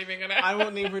 I'm not even going to. I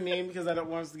won't name her name because I don't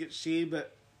want us to get shade,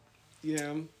 but, you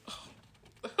know.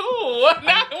 Who?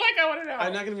 I want to know.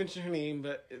 I'm not going to mention her name,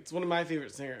 but it's one of my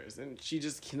favorite singers, and she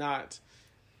just cannot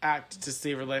act to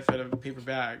save her life out of a paper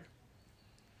bag.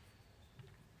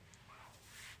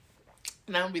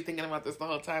 Now I'm gonna be thinking about this the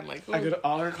whole time. Like, who? I go to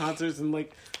all her concerts and,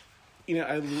 like, you know,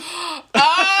 I didn't know.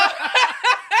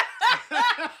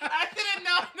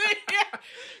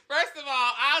 First of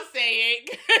all, I'll say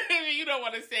it. You don't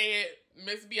want to say it,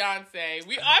 Miss Beyonce.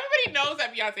 Everybody knows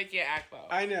that Beyonce can't act, though.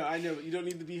 I know, but you don't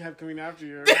need to have coming after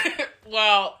you.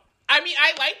 Well, I mean,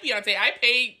 I like Beyonce. I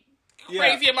paid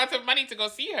crazy amounts of money to go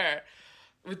see her.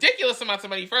 Ridiculous amounts of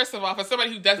money, first of all, for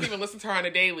somebody who doesn't even listen to her on a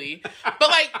daily. But,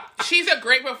 like, she's a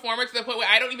great performer to the point where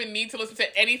I don't even need to listen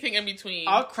to anything in between.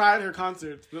 I'll cry at her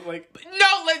concerts, but, like...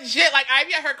 No, legit. Like, I've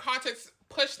at her concerts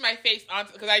pushed my face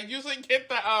onto... Because I usually get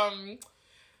the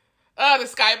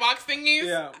skybox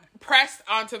thingies pressed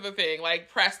onto the thing. Like,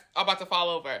 pressed, about to fall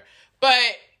over.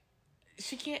 But...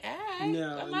 She can't act.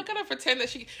 No. I'm not going to pretend that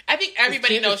she... I think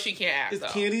everybody knows she can't act, Is though.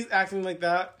 Candy's acting like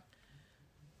that?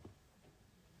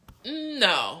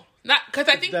 No. Not... Because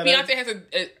I think Beyonce has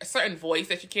a certain voice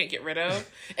that you can't get rid of.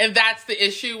 And that's the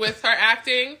issue with her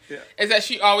acting. Yeah. Is that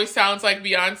she always sounds like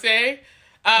Beyonce.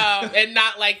 And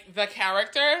not like the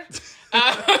character. And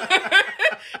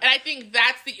I think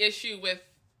that's the issue with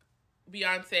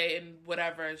Beyonce and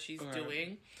whatever she's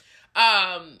doing.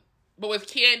 But with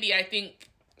Candy, I think...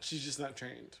 She's just not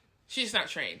trained. She's not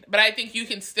trained. But I think you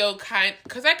can still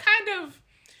because I kind of...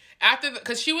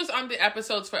 Because she was on the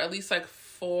episodes for at least like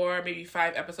 4, maybe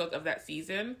 5 episodes of that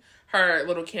season. Her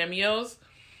little cameos.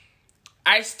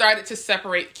 I started to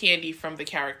separate Candy from the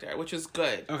character, which was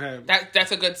good. Okay.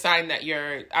 That's a good sign that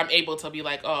I'm able to be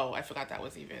like, oh, I forgot that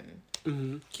was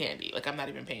even Candy. Like, I'm not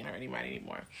even paying her any money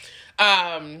anymore.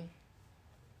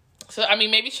 So, I mean,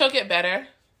 maybe she'll get better,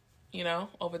 you know,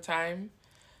 over time.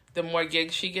 The more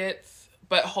gigs she gets.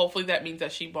 But hopefully that means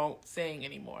that she won't sing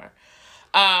anymore.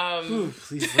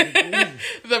 Please let me.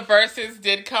 The verses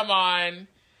did come on.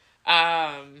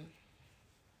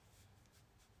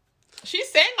 She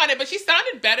sang on it, but she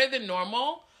sounded better than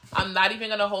normal. I'm not even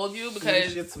going to hold you because... Maybe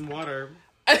she get some water.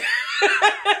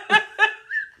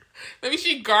 Maybe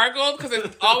she gargled because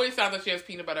it always sounds like she has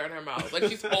peanut butter in her mouth. Like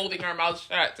she's holding her mouth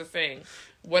shut to sing.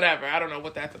 Whatever. I don't know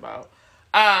what that's about.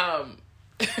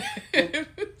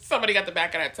 Somebody got the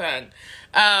back of that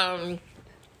tongue.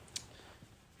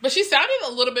 But she sounded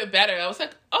a little bit better. I was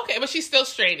like, okay, but she's still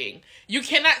straining. You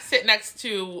cannot sit next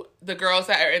to the girls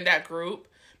that are in that group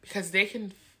because they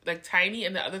can, like, Tiny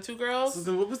and the other two girls. So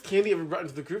then what was Candy ever brought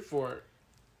into the group for?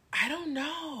 I don't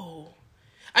know.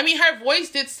 I mean, her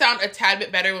voice did sound a tad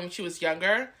bit better when she was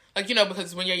younger. Like, you know,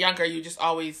 because when you're younger, you just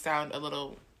always sound a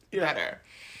little better.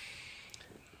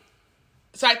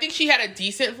 So I think she had a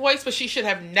decent voice, but she should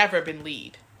have never been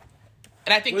lead.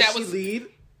 And I think that was... she lead?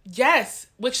 Yes,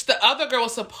 which the other girl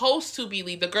was supposed to be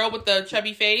lead. The girl with the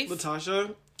chubby face.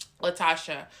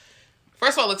 Latasha.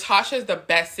 First of all, Latasha is the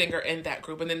best singer in that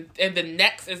group. And the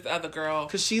next is the other girl.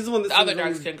 Because she's the one that's the other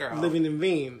dark-skinned girl. Living in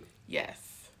Vain.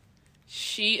 Yes.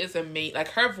 She is amazing. Like,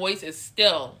 her voice is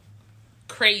still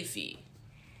crazy.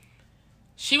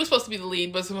 She was supposed to be the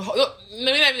lead, but let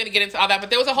me not even going to get into all that, but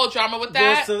there was a whole drama with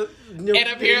that. Well, and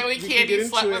apparently Candy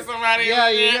slept with somebody.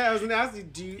 Yeah. I was going to ask you,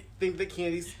 do you think that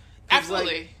Candy's...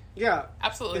 Absolutely.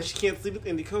 Absolutely. And she can't sleep with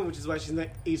Andy Cohen, which is why she's not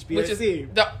HBIC. Which is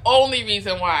the only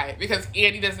reason why. Because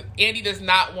Andy does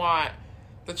not want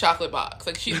the chocolate box.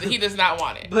 Like, he does not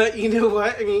want it. But you know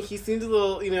what? I mean, he seemed a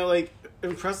little, like,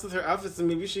 impressed with her outfits, and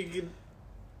maybe she could...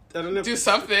 I don't know. Do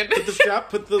something. Put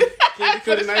the candy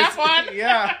coated strap on.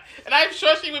 Yeah. And I'm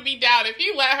sure she would be down. If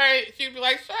you let her, she'd be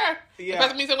like, sure. Yeah.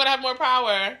 That means I'm going to have more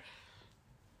power.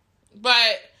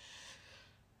 But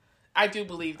I do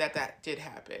believe that did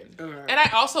happen. Okay. And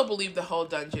I also believe the whole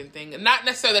dungeon thing. Not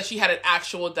necessarily that she had an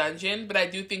actual dungeon, but I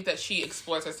do think that she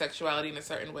explores her sexuality in a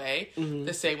certain way. Mm-hmm.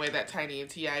 The same way that Tiny and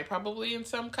T.I. probably in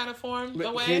some kind of form.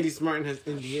 But Candy Martin has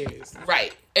NDAs.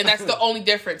 Right. And that's the only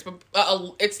difference. But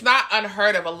it's not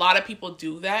unheard of. A lot of people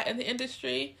do that in the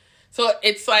industry. So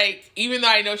it's like, even though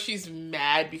I know she's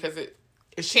mad because it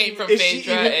came from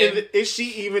Phaedra. Is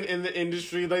she even in the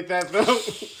industry like that, though?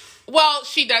 Well,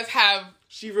 she does have...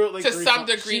 She wrote like to some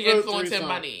degree influence and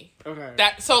money. Okay.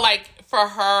 So like for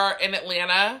her in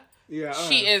Atlanta,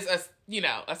 she is a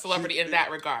celebrity in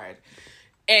that regard.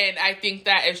 And I think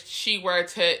that if she were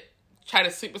to try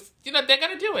to sleep with, they're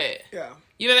gonna do it. Yeah.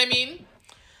 You know what I mean?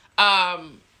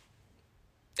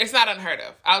 It's not unheard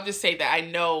of. I'll just say that I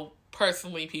know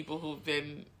personally people who've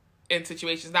been in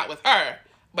situations, not with her,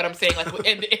 but I'm saying, like,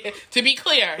 to be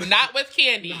clear, not with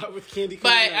Candy. Not with Candy.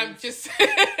 But I'm just...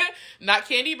 not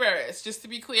Candy Burris. Just to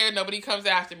be clear, nobody comes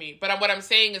after me. But what I'm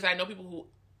saying is I know people who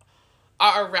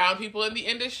are around people in the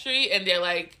industry, and they're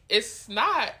like, it's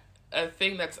not a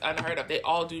thing that's unheard of. They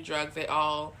all do drugs. They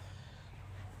all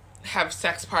have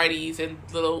sex parties and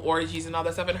little orgies and all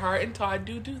that stuff. And her and Todd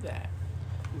do that.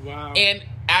 Wow. And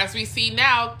as we see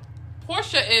now,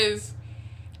 Portia is...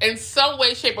 in some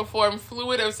way, shape, or form,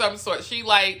 fluid of some sort. She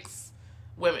likes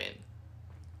women.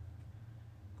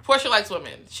 Portia likes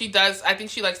women. She does. I think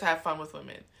she likes to have fun with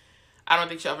women. I don't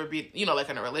think she'll ever be, like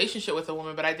in a relationship with a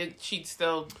woman, but I think she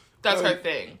still does her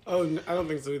thing. Oh, I don't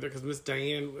think so either, because Miss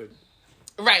Diane would.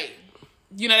 Right.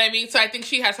 You know what I mean? So I think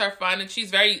she has her fun, and she's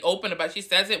very open about it. She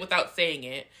says it without saying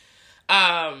it.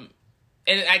 And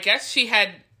I guess she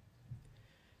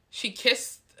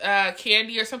kissed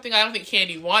Candy or something. I don't think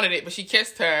Candy wanted it, but she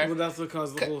kissed her. Well, that's what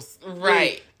caused the whole...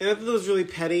 Right. And I thought that was really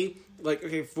petty. Like,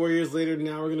 okay, 4 years later,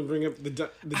 now we're going to bring up the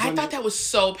I thought that was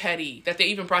so petty that they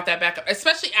even brought that back up.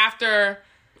 Especially after...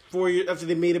 4 years after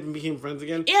they made up and became friends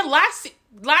again? Yeah, last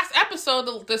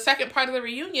episode, the second part of the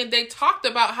reunion, they talked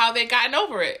about how they'd gotten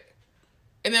over it.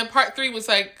 And then part 3 was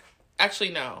like,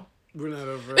 actually, no. We're not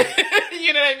over it.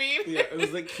 You know what I mean? Yeah, it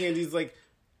was like Candy's like,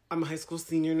 I'm a high school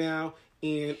senior now,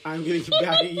 and I'm going to get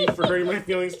back at you for hurting my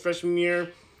feelings freshman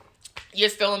year. You're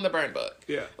still in the burn book.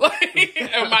 Yeah. Or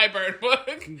my burn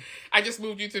book. I just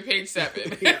moved you to page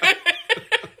 7. Yeah.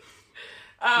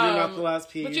 You're not the last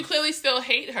page. But you clearly still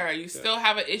hate her. You still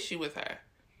have an issue with her.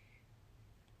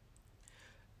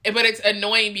 But it's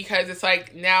annoying because it's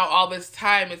like now all this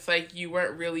time, it's like you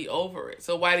weren't really over it.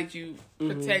 So why did you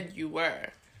pretend you were?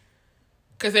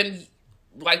 Because then,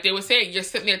 like they were saying, you're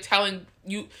sitting there telling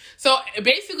you... So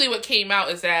basically what came out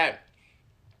is that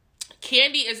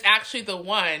Candy is actually the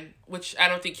one, which I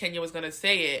don't think Kenya was going to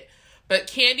say it, but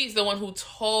Candy's the one who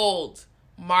told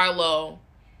Marlo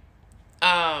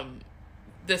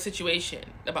the situation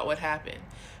about what happened.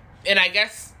 And I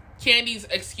guess Candy's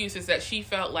excuse is that she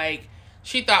felt like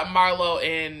she thought Marlo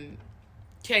and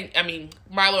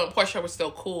Portia were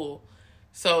still cool.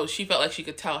 So she felt like she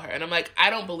could tell her. And I'm like, I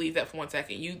don't believe that for 1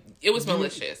 second. It was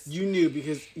malicious. You knew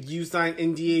because you signed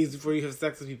NDAs before you have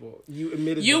sex with people. You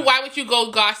admitted that. Why would you go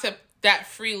gossip that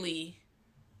freely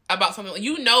about something?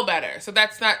 You know better. So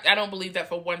I don't believe that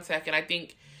for 1 second. I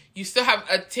think you still have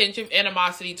a tinge of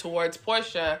animosity towards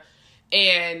Portia.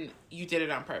 and you did it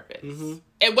on purpose. Mm-hmm.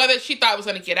 And whether she thought it was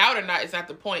going to get out or not is not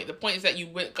the point. The point is that you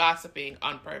went gossiping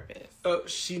on purpose. Oh,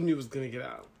 she knew it was going to get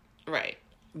out. Right.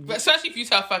 But especially if you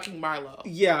tell fucking Marlo.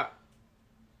 Yeah.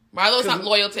 Marlo's not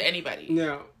loyal to anybody.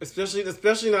 No. Especially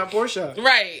not Portia.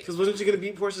 Right. Because wasn't she going to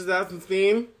beat Portia's ass in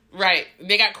Spain? Right.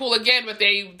 They got cool again, but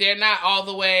they're not all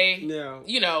the way,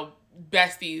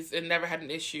 besties and never had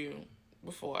an issue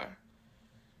before.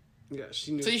 Yeah,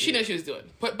 she knew. So she knew what she was doing.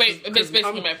 But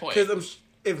basically my point. Because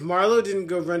if Marlo didn't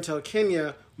go run tell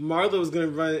Kenya, Marlo was going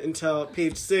to run and tell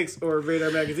Page 6 or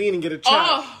Radar Magazine and get a check.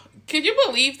 Oh, can you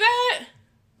believe that?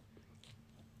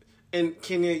 And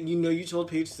Kenya, you told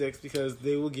Page 6 because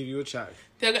they will give you a check.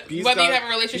 Whether you have a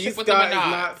relationship with them or not.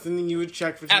 Is not sending you a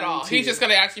check for at all. He's just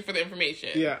going to ask you for the information.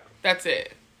 Yeah. That's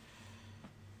it.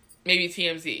 Maybe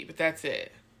TMZ, but that's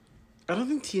it. I don't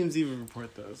think TMZ would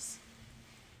report those.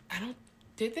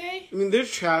 Did they? I mean, they're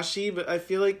trashy, but I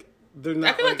feel like they're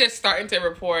not. I feel like they're starting to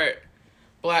report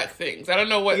black things. I don't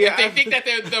know what if they think that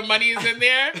the money is in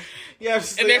there. Yeah,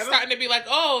 and they're starting to be like,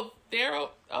 oh,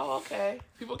 okay.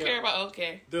 People care about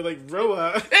okay. They're like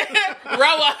RHOA.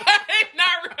 RHOA,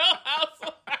 not Real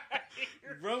Housewives.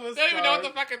 RHOA. Don't even know what the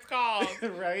fuck it's called.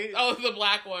 Right? Oh, the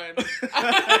black one.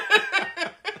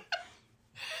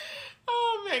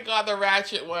 Oh my god, the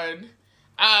ratchet one.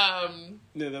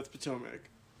 No, that's Potomac.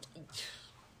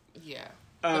 Yeah.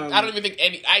 I don't even think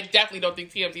I definitely don't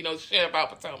think TMZ knows shit about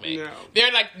Potomac. No.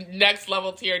 They're like next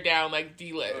level tier down, like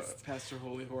D-list. Pastor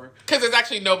Holy Whore. Because there's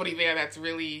actually nobody there that's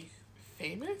really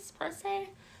famous, per se.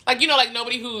 Like, like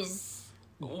nobody who's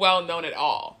well known at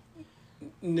all.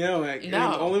 No. I mean,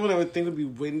 the only one I would think would be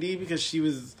Wendy because she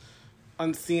was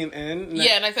on CNN.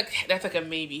 And that's like a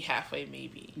maybe, halfway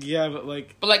maybe. Yeah, but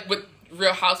like with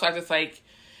Real Housewives, it's like,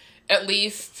 at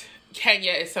least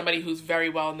Kenya is somebody who's very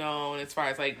well known as far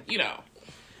as like,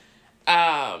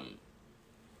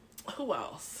 who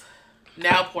else?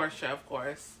 Now Portia, of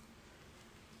course.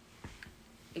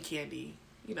 And Candy.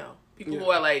 People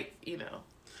who are like,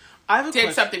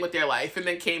 did something with their life and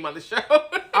then came on the show.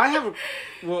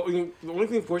 the only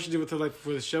thing Portia did with her life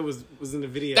before the show was in the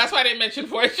video. That's why I didn't mention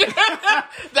Portia.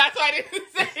 That's why I didn't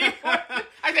say Portia.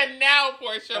 I said now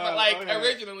Portia, but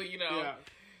originally, Yeah.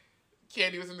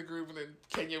 Candy was in the group and then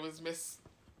Kenya was Miss...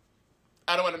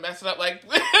 I don't want to mess it up like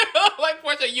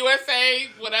Portia USA,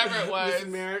 whatever it was. Miss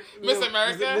America. Miss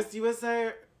America? Was it Miss USA?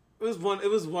 It was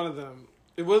one of them.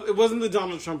 It wasn't the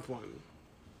Donald Trump one.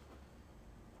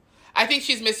 I think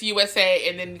she's Miss USA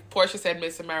and then Portia said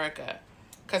Miss America.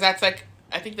 Because that's like,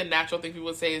 I think the natural thing people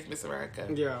would say is Miss America.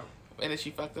 Yeah. And then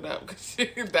she fucked it up because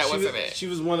that wasn't it. She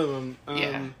was one of them.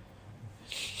 Yeah.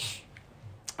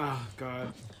 Oh,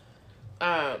 God.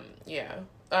 Yeah.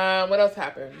 What else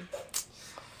happened?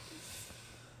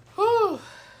 Whew.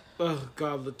 Oh,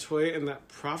 God, LaToya and that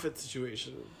Prophet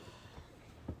situation.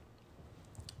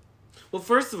 Well,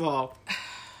 first of all,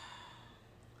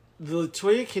 the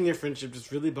LaToya-Kenya friendship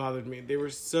just really bothered me. They were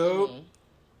so... Mm-hmm.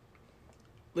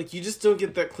 Like, you just don't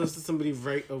get that close to somebody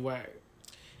right away.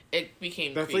 It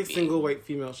became That's creepy. like single white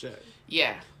female shit.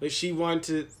 Yeah. Like, she wanted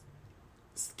to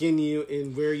skin you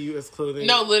and wear you as clothing.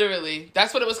 No, literally.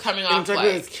 That's what it was coming off I'm talking like.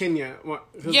 about as Kenya.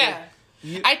 Yeah.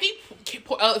 Like, I think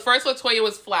first LaToya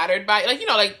was flattered by, like,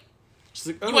 she's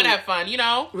like, you want to have fun,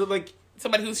 But, like...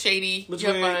 Somebody who's shady, LaToya, you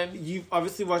have fun. You've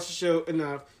obviously watched the show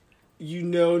enough. You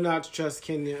know not to trust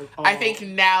Kenya at all. I think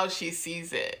now she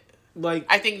sees it. Like...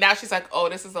 I think now she's like, oh,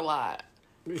 this is a lot.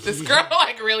 This girl,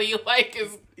 really,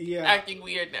 is acting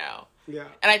weird now. Yeah.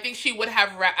 And I think she would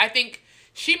have... I think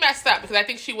she messed up because I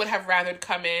think she would have rather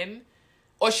come in...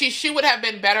 Or she would have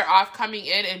been better off coming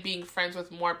in and being friends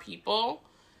with more people.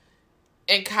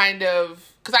 And kind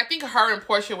of... Because I think her and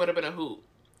Portia would have been a hoot.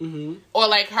 Mm-hmm. Or,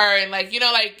 her and,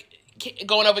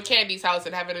 going over Candy's house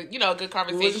and having a, good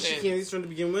conversation. Wasn't she Candy's friend to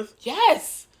begin with?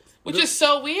 Yes. Which is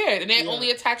so weird. And they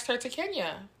only attached her to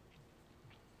Kenya.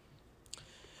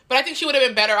 But I think she would have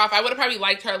been better off. I would have probably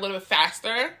liked her a little bit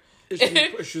faster.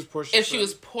 If she was Portia's friend. If she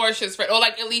was Portia's friend. Or,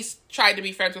 at least tried to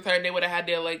be friends with her and they would have had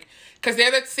their, because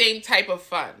they're the same type of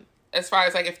fun. As far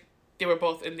as, if they were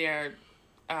both in their,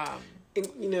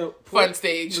 fun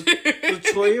stage.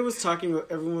 LaToya was talking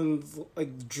about everyone's,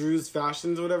 Drew's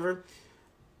fashions or whatever.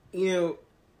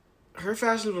 Her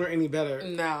fashions weren't any better.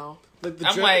 No.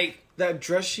 That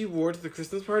dress she wore to the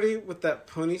Christmas party with that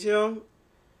ponytail.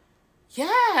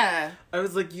 Yeah. I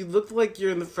was like, you look like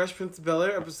you're in the Fresh Prince of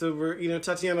Bel-Air episode where,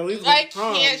 Tatiana leaves. I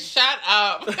can't shut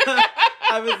up.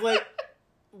 I was like,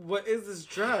 what is this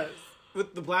dress?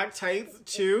 With the black tights,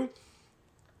 too?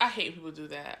 I hate people do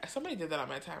that. Somebody did that on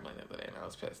my timeline the other day and I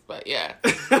was pissed. But yeah.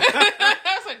 I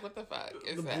was like, what the fuck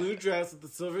is that? The blue dress with the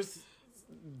silver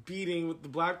beating with the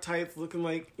black tights, looking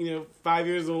like 5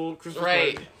 years old. Christmas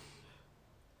right.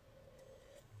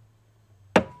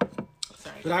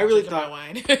 Sorry, but I really thought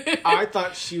wine. I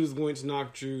thought she was going to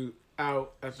knock Drew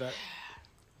out at that.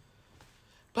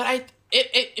 But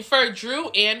it for Drew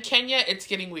and Kenya, it's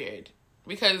getting weird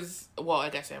because I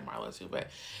guess and Marlo too, but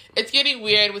it's getting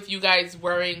weird with you guys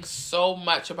worrying so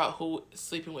much about who is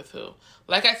sleeping with who.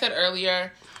 Like I said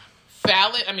earlier,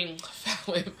 Fallon,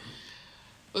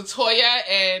 Latoya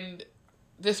and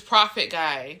this Prophet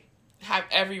guy have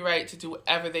every right to do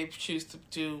whatever they choose to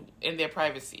do in their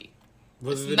privacy.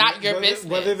 It's not your business.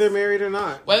 Whether they're married or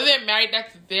not. Whether they're married,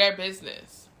 that's their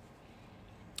business.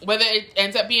 Whether it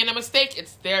ends up being a mistake,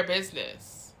 it's their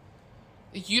business.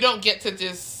 You don't get to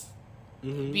just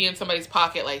be in somebody's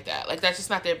pocket like that. Like, that's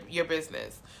just not your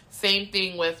business. Same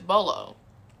thing with Bolo.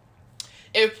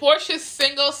 If Portia's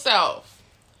single self,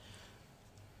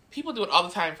 people do it all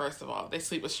the time, first of all. They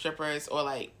sleep with strippers or,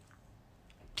 like,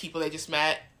 people they just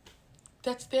met.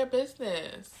 That's their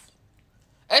business.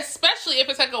 Especially if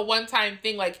it's like a one-time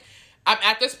thing. Like, I'm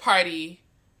at this party.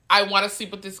 I want to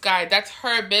sleep with this guy. That's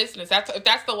her business. If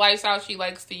that's the lifestyle she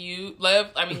likes to live.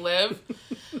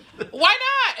 Why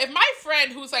not? If my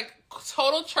friend who's like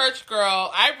total church girl,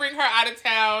 I bring her out of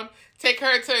town, take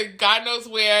her to God knows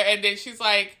where, and then she's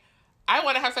like, I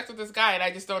want to have sex with this guy, and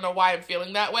I just don't know why I'm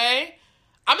feeling that way.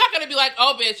 I'm not going to be like,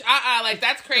 oh, bitch, like,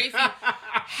 that's crazy.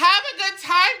 Have a good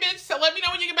time, bitch, so let me know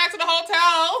when you get back to the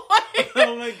hotel.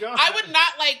 Oh, my God. I would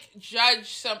not, like,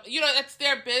 judge that's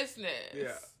their business.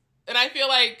 Yeah. And I feel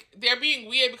like they're being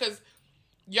weird because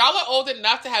y'all are old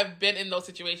enough to have been in those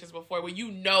situations before where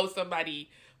you know somebody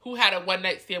who had a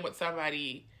one-night stand with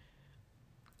somebody.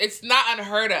 It's not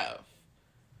unheard of.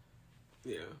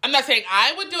 Yeah. I'm not saying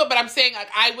I would do it, but I'm saying like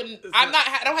I wouldn't.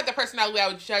 I don't have the personality where I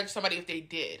would judge somebody if they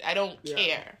did. I don't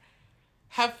care.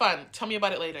 Have fun. Tell me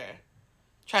about it later.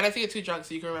 Try not to get too drunk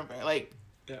so you can remember. Like,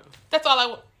 that's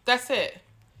all that's it.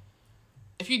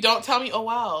 If you don't tell me, oh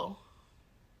wow.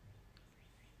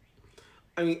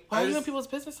 I mean, why are you in people's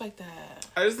business like that?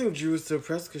 I just think Drew was so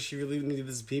pressed because she really needed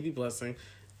this baby blessing.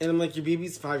 And I'm like, your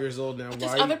baby's 5 years old now. But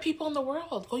there's other people in the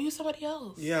world. Go use somebody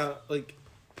else. Yeah, like.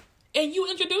 And you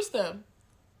introduce them.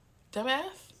 Dumbass.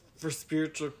 For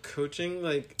spiritual coaching,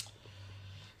 like.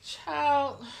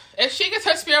 Child. If she gets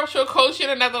her spiritual coaching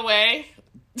another way,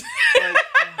 like,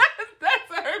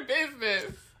 that's her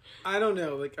business. I don't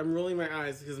know. Like, I'm rolling my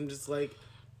eyes because I'm just like,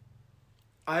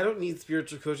 I don't need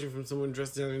spiritual coaching from someone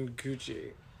dressed down in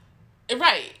Gucci.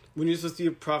 Right. When you're supposed to be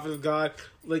a prophet of God,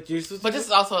 like, you're supposed to. But this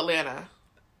is also Atlanta.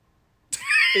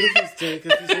 Interesting,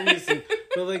 because he's from Houston.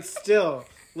 But, like, still,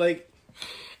 like.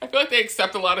 I feel like they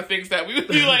accept a lot of things that we would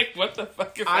be like, what the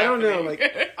fuck is happening? I don't know.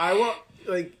 Like, I want,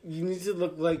 like, you need to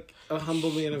look like a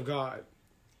humble man of God.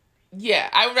 Yeah,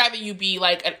 I would rather you be,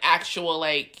 like, an actual,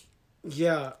 like...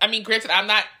 Yeah. I mean, granted, I'm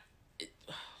not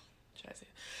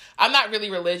really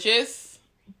religious,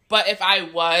 but if I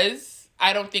was,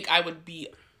 I don't think I would be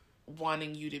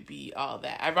wanting you to be all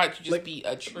that. I'd rather you just be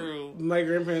a true... My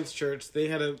grandparents' church, they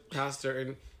had a pastor,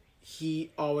 and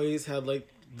he always had, like,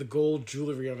 the gold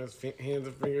jewelry on his hands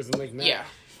and fingers and like neck,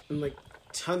 and like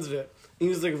tons of it. And he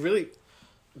was like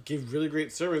gave really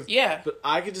great service. Yeah, but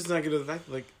I could just not get to the fact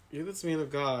that, like, you're this man of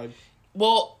God.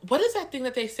 Well, what is that thing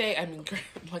that they say? I mean,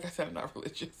 like I said, I'm not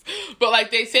religious, but like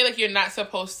they say, like you're not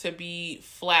supposed to be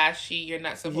flashy. You're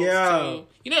not supposed to.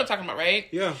 You know what I'm talking about, right?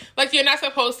 Yeah. Like you're not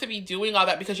supposed to be doing all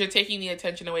that because you're taking the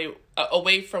attention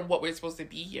away from what we're supposed to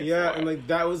be here. Yeah, for. and like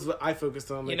that was what I focused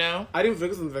on. Like, I didn't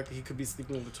focus on the fact that he could be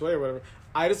sleeping with a toy or whatever.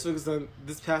 I just focused on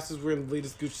this pastor's wearing the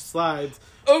latest Gucci slides.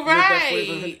 Oh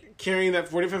right. Carrying that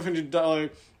 $4,500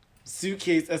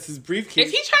 suitcase as his briefcase.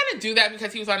 Is he trying to do that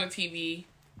because he was on the TV?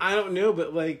 I don't know,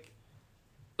 but like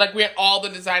we had all the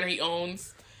designer he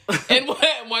owns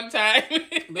at one time.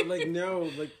 But like no,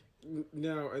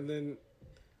 and then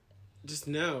just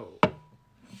no.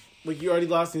 Like you already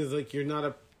lost me as like you're not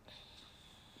a,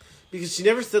 because she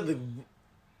never said like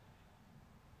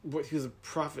what he was a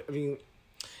prophet. I mean,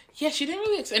 yeah, she didn't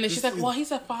really. And then she's like, "Well,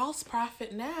 he's a false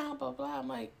prophet now." Blah blah. I'm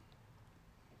like,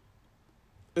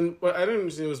 and what I don't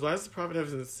understand was, why does the prophet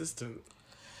have an assistant?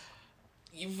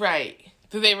 Right.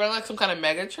 Do they run like some kind of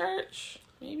mega church?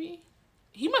 Maybe.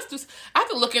 He must do... I have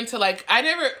to look into like...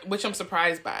 which I'm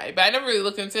surprised by, but I never really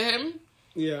looked into him.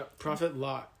 Yeah, Prophet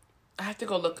Lot. I have to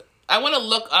go look... I want to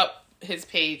look up his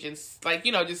page and like,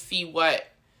 just see what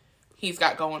he's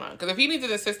got going on. Because if he needs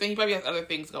an assistant, he probably has other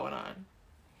things going on.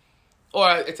 Or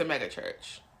it's a mega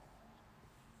church.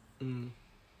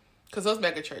 Because those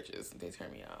mega churches, they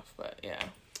turn me off. But yeah.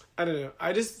 I don't know.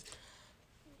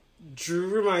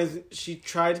 She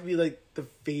tried to be like the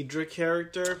Phaedra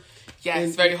character.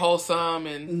 Yes, very wholesome,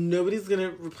 and nobody's gonna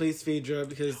replace Phaedra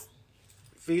because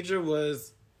Phaedra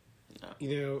was,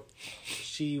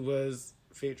 she was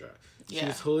Phaedra. She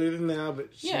was holier than thou, but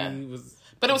she was.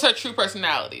 But it was her true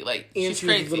personality, and she's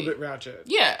crazy. Was a little bit ratchet.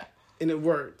 Yeah, and it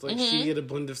worked. Like she had a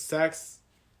blend of sex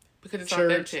because it's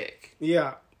authentic.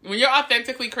 Yeah, when you're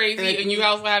authentically crazy, and you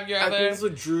also have your other. I think that's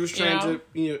what Drew's trying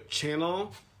to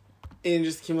channel, and it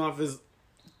just came off as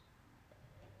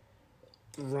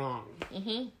wrong.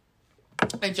 And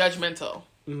judgmental.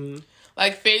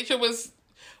 Like Phaedra was.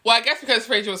 Well, I guess because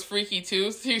Phaedra was freaky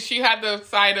too. She had the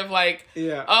side of oh,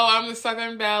 I'm the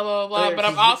Southern Belle, blah, blah, blah. But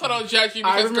I'm also don't judge you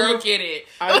because girl, get it.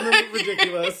 I remember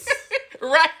Ridiculous.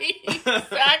 Right,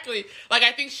 exactly.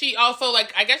 I think she also,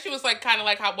 I guess she was kind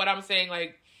of how what I'm saying,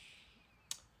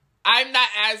 I'm not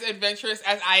as adventurous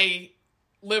as I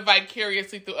live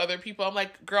vicariously through other people. I'm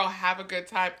like, girl, have a good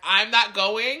time. I'm not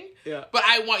going, but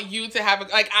I want you to have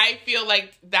I feel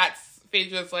like that's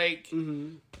Phaedra's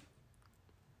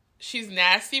she's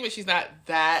nasty, but she's not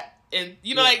that. And,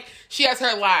 she has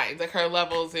her lines, her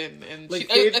levels, and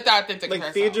it's authentic to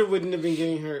herself. Phaedra wouldn't have been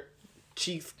getting her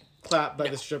cheeks clapped by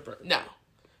the stripper. No.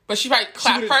 But she probably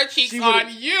clapped her cheeks on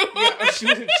you. Yeah, she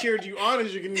would have cheered you on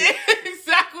as you can.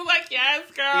 Exactly,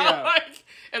 yes, girl. Yeah.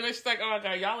 And then she's like, oh my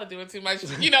God, y'all are doing too much.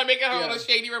 Making her little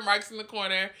shady remarks in the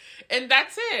corner. And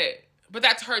that's it. But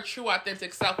that's her true,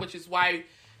 authentic self, which is why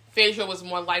Phaedra was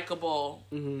more likable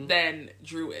than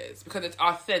Drew is. Because it's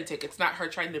authentic. It's not her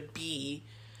trying to be.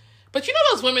 But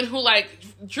those women who,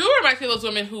 Drew reminds me of those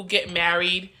women who get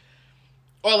married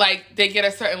or, they get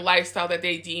a certain lifestyle that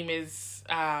they deem is...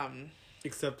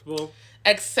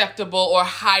 acceptable or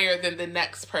higher than the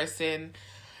next person.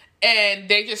 And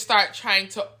they just start trying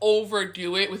to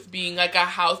overdo it with being a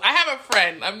house. I have a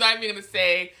friend. I'm not even going to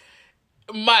say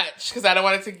much because I don't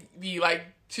want it to be,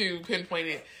 too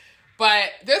pinpointed.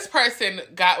 But this person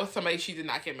got with somebody. She did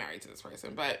not get married to this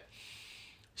person, but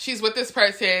she's with this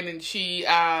person, and she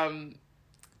tried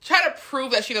to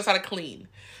prove that she knows how to clean,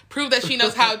 prove that she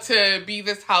knows how to be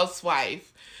this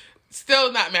housewife.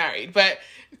 Still not married, but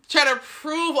try to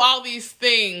prove all these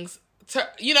things to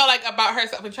about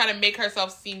herself and try to make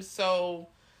herself seem so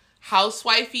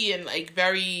housewifey and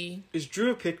very. Is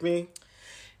Drew a pick-me?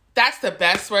 That's the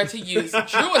best word to use.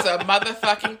 Drew is a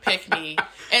motherfucking pick-me.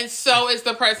 And so is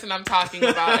the person I'm talking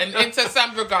about. And to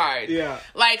some regard. Yeah.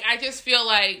 I just feel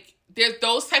there's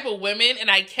those type of women and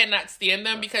I cannot stand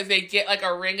them because they get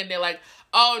a ring and they're like,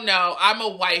 oh no, I'm a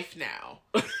wife now.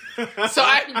 So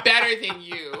I'm better than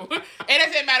you. It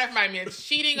doesn't matter if my man's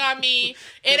cheating on me.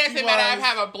 It doesn't matter if I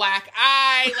have a black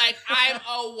eye. I'm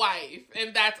a wife.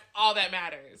 And that's all that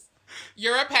matters.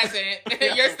 You're a peasant.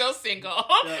 You're still single.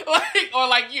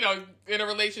 Yeah. In a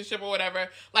relationship or whatever.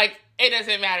 It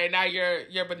doesn't matter. Now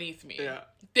you're beneath me. Yeah.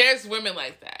 There's women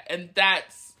like that. And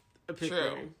that's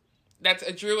true. That's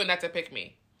a Drew and that's a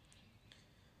pick-me.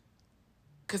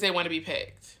 Because they want to be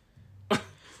picked.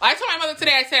 I told my mother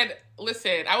today, I said,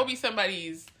 listen, I will be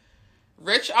somebody's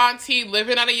rich auntie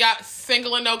living on a yacht,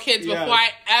 single and no kids before I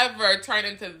ever turn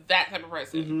into that type of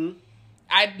person.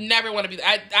 I'd never want to be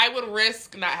that. I would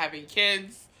risk not having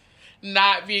kids,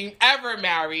 not being ever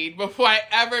married before I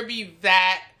ever be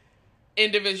that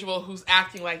individual who's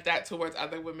acting like that towards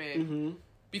other women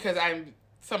because I'm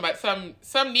somebody,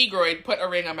 some Negroid put a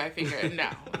ring on my finger. No,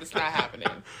 it's not happening.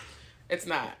 It's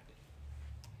not.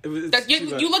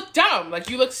 You look dumb.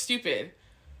 You look stupid.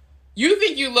 You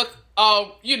think you look,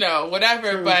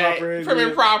 whatever, prim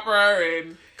and proper.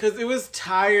 And because it was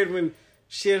tired when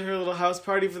she had her little house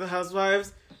party for the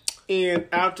Housewives, and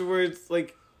afterwards,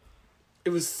 it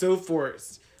was so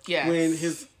forced. Yes. When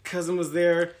his cousin was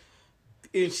there,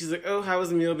 and she's like, "Oh, how was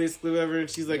the meal?" Basically, whatever, and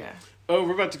she's like, "Oh,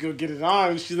 we're about to go get it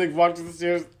on." And she's walked to the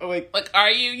stairs,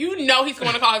 are you? You know he's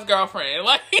going to call his girlfriend.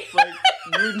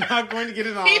 You're not going to get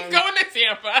it on. He's going to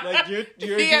Tampa.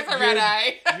 He has a red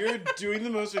eye. You're doing the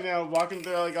most right now, walking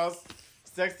there all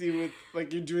sexy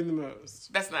with you're doing the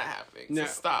most. That's not happening. No.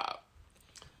 So stop.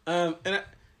 And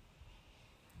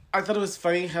I thought it was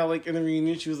funny how in the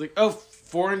reunion she was like, "Oh,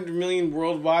 400 million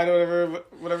worldwide," or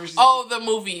whatever. The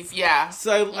movies, yeah.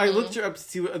 So I looked her up to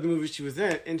see what other movies she was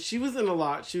in, and she was in a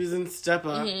lot. She was in Step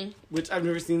Up, which I've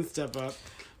never seen Step Up,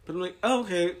 but I'm like, oh,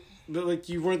 okay. But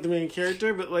you weren't the main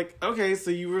character, but okay,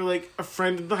 so you were a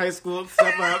friend in the high school at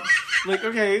Step Up.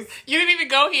 Okay. You didn't even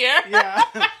go here. Yeah.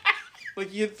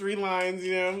 You had 3 lines,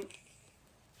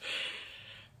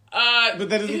 But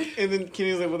that doesn't, and then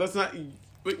Kenny was like, well, that's not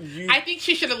what you. I think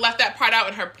she should have left that part out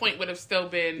and her point would have still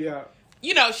been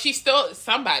you know, she's still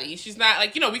somebody. She's not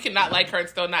like, you know, we can not like her and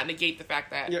still not negate the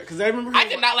fact that. Yeah, because I remember I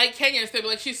could not like Kenya and still be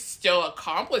like, she's still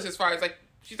accomplished as far as like,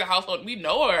 she's a household. We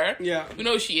know her. Yeah. We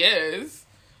know who she is.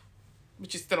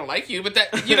 But she still don't like you. But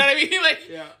that, you know what I mean? Like,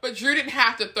 yeah. But Drew didn't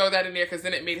have to throw that in there because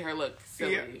then it made her look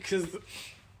silly. Yeah, because it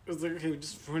was like, okay,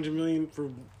 just $400 million for...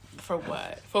 For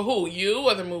what? For who? You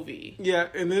or the movie? Yeah,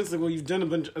 and then it's like, well, you've done a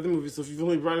bunch of other movies, so if you've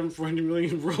only brought in $400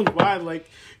 million worldwide, like,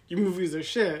 your movies are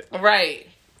shit. Right.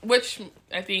 Which,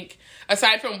 I think,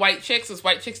 aside from White Chicks, because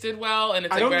White Chicks did well, and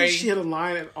it's I don't think she had a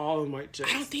line at all in White Chicks.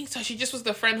 I don't think so. She just was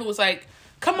the friend who was like,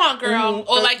 come on, girl.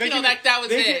 Or like, you know, like, that was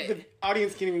it. The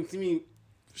audience can't even see me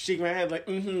shake my head like,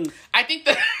 I think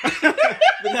that's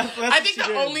I think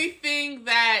the only thing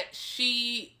that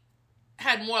she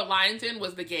had more lines in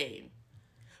was the game.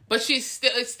 But it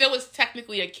still was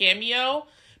technically a cameo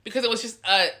because it was just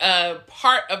a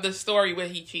part of the story when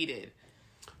he cheated.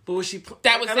 But was she...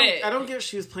 that was it. I don't get if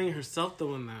she was playing herself,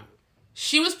 though, in that.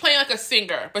 She was playing like a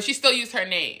singer, but she still used her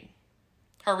name.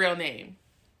 Her real name.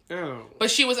 Oh.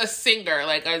 But she was a singer,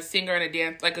 like a singer and a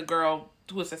dance... Like a girl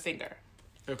who was a singer.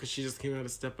 Oh, because she just came out to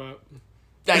Step Up?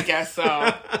 I guess so.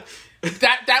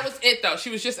 That was it, though. She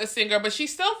was just a singer, but she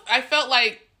still... I felt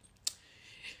like...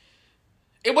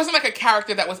 It wasn't like a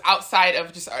character that was outside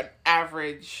of just an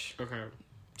average... Okay.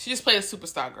 She just played a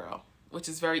superstar girl, which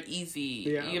is very easy.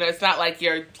 Yeah. You know, it's not like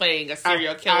you're playing a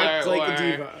serial killer. Act like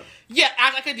a diva. Yeah,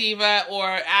 act like a diva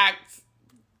or act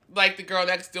like the girl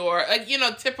next door. Like, you know,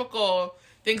 typical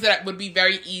things that would be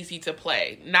very easy to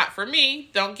play. Not for me.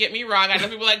 Don't get me wrong. I know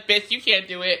people are like, bitch, you can't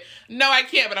do it. No, I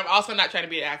can't, but I'm also not trying to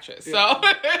be an actress. Yeah. So,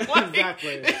 like,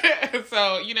 exactly.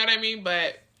 So, you know what I mean?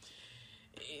 But,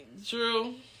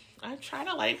 Drew... I'm trying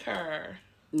to like her.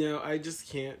 No, I just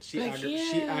can't. She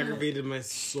aggravated my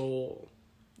soul.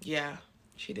 Yeah,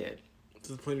 she did.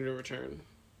 To the point of no return.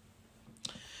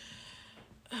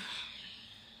 I'm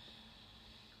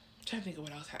trying to think of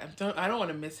what else happened. I don't want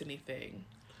to miss anything.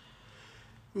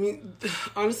 I mean,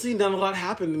 honestly, not a lot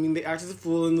happened. I mean, they acted a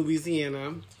fool in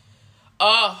Louisiana.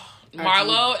 Oh,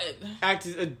 Marlo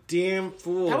acted a damn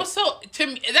fool. That was so, to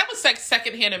me, that was like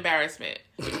secondhand embarrassment.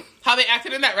 How they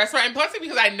acted in that restaurant. And plus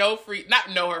because I know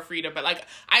Frida, but like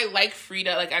I like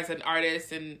Frida like as an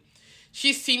artist and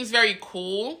she seems very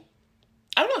cool.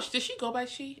 I don't know, did she go by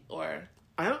she or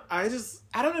I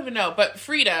don't even know. But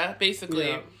Frida, basically.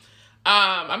 Yeah.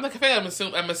 I'm like, I feel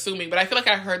like I'm assuming, but I feel like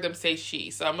I heard them say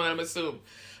she, so I'm gonna assume.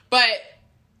 But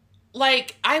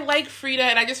like, I like Frida,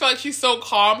 and I just feel like she's so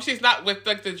calm. She's not with,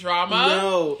 like, the drama.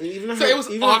 No. Even so it was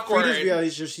awkward. Frida's reality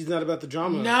show, she's not about the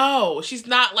drama. No. She's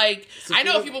not, like... I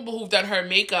know people who've done her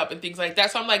makeup and things like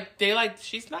that, so I'm like,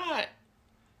 she's not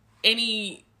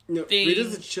anything... No,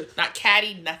 not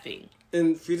catty, nothing.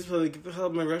 And Frida's probably like, get the hell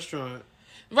out of my restaurant.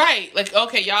 Right. Like,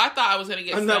 okay, y'all, I thought I was going to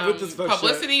get some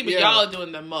publicity, but y'all are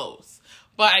doing the most.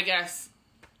 But I guess...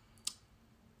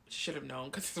 should have known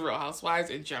because it's Real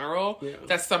Housewives in general. Yeah.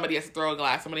 That somebody has to throw a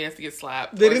glass, somebody has to get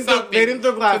slapped. They didn't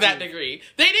throw glass to that degree.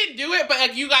 They didn't do it, but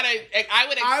like you gotta. Like, I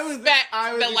would expect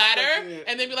the latter,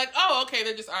 and then be like, oh, okay,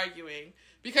 they're just arguing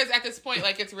because at this point,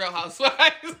 like it's Real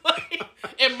Housewives, like,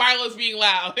 and Marlo's being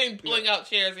loud and pulling out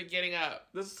chairs and getting up.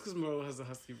 This is because Marlo has a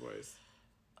husky voice.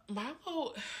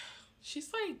 Marlo,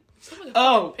 she's like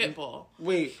a pit bull.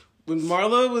 Wait, when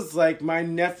Marlo was like, my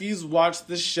nephews watch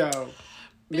the show.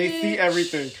 They see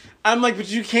everything. I'm like, but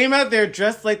you came out there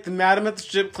dressed like the madam at the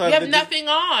strip club. You have nothing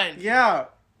on. Yeah.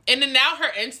 And then now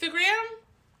her Instagram?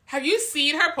 Have you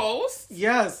seen her posts?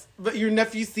 Yes, but your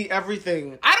nephews see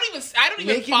everything. I don't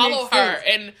even follow her.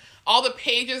 And all the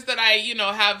pages that I,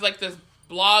 have like the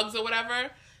blogs or whatever,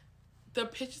 the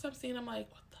pictures I'm seeing, I'm like,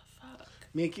 what the fuck?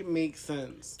 Make it make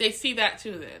sense. They see that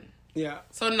too then. Yeah.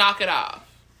 So knock it off.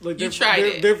 Like you tried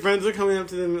it. Their friends are coming up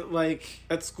to them, like,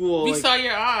 at school. We saw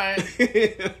your aunt.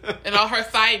 And all her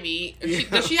thigh meat. Yeah.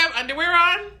 Does she have underwear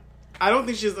on? I don't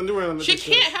think she has underwear on. She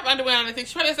can't have underwear on. I think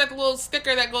she probably has that little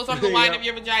sticker that goes on the line of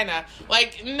your vagina.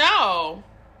 Like, no.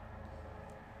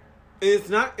 It's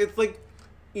not, it's like,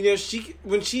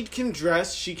 when she can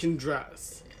dress, she can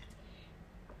dress.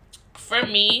 For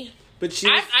me... But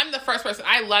I'm the first person.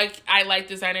 I like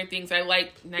designer things. I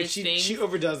like nice things. She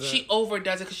overdoes it. She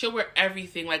overdoes it because she'll wear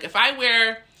everything. Like, if I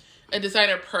wear a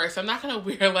designer purse, I'm not going to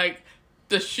wear, like,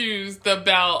 the shoes, the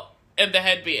belt, and the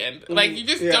headband. Like, you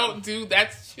just don't do...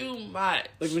 That's too much.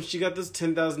 Like, when she got those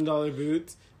 $10,000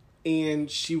 boots,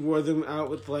 and she wore them out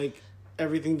with, like,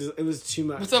 everything... It was too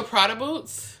much. What's up, Prada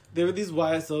boots? They were these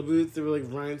YSL boots. They were like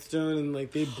rhinestone and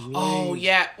like they blinked. Oh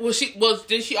yeah.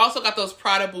 Then she also got those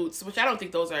Prada boots, which I don't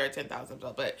think those are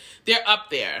 $10,000, but they're up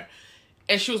there.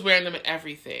 And she was wearing them in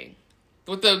everything.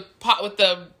 with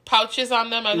the pouches on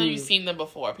them. I know you've seen them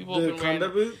before. People have been wearing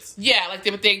combat boots. Yeah, like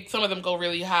they some of them go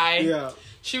really high. Yeah,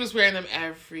 she was wearing them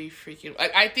every freaking.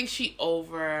 Like I think she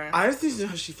over. I just think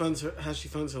how she funds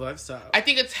her lifestyle. I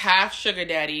think it's half sugar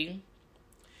daddy,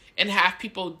 and half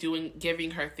people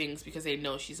giving her things because they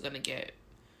know she's gonna get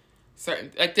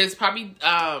certain. Like there's probably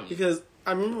because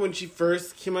I remember when she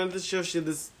first came onto the show, she had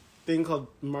this thing called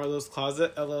Marlo's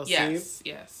Closet LLC.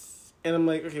 Yes. And I'm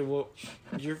like, okay, well,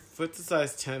 your foot's a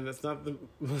size 10. That's not the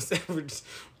most average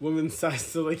woman's size.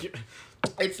 So, like,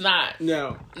 it's not.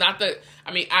 No. Not the...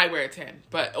 I mean, I wear a 10.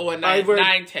 But... Or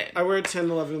 9, 10. I wear a 10,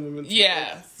 11 women's.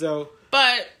 Yeah. So...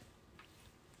 But...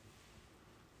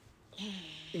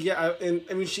 Yeah,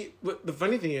 the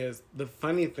funny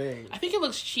thing... I think it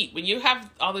looks cheap. When you have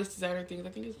all these designer things, I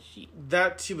think it's cheap.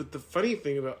 That too, but the funny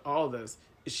thing about all this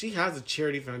is she has a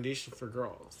charity foundation for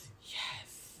girls. Yes.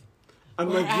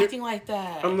 We're acting like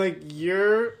that. I'm like,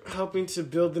 you're helping to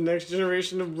build the next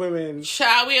generation of women.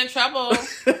 Child, we in trouble.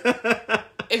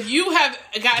 If you have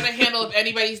gotten a handle of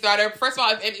anybody's daughter, first of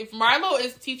all, if Marlo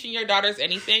is teaching your daughters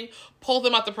anything, pull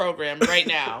them out the program right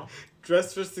now.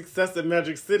 Dress for success at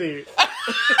Magic City.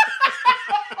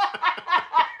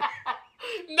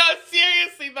 No,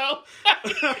 seriously though.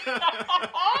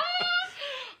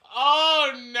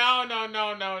 Oh,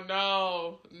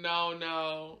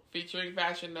 no. Featuring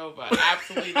Fashion Nova.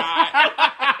 Absolutely not.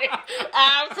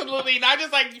 Absolutely not.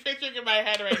 Just like picturing in my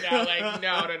head right now. Like,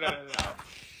 no.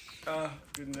 Oh,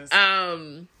 goodness.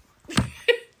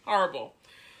 Horrible.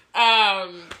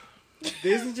 They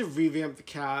just need to revamp the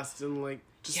cast and, like,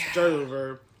 just start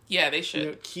over. Yeah, they should. You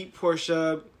know, keep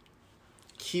Portia.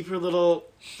 Keep her little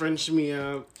friend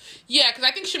Shamia. Yeah, because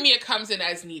I think Shamia comes in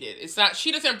as needed. It's not...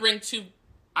 She doesn't bring too...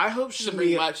 I hope she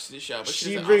brings much to the show, but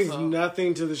she brings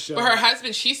nothing to the show. But her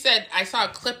husband, she said, I saw a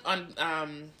clip on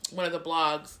one of the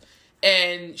blogs,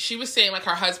 and she was saying like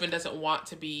her husband doesn't want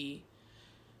to be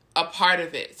a part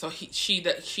of it, so she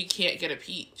can't get a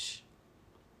peach,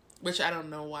 which I don't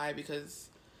know why, because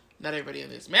not everybody in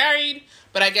this is married,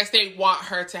 but I guess they want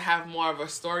her to have more of a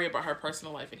story about her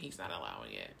personal life, and he's not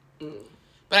allowing it.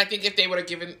 But I think if they would have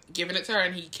given it to her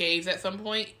and he caves at some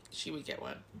point, she would get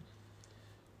one.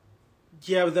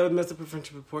 Yeah, but that would mess up her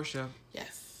friendship with Portia.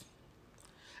 Yes.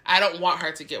 I don't want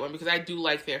her to get one because I do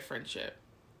like their friendship.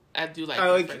 I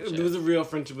like friendship. There was a real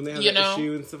friendship when they had that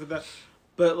issue and stuff like that.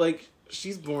 But, like,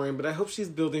 she's boring, but I hope she's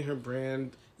building her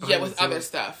brand. Yeah, with other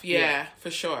stuff. Yeah,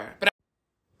 for sure. But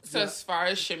as far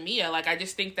as Shamia, like, I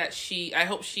just think that I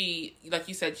hope she, like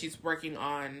you said, she's working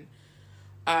on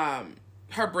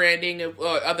her branding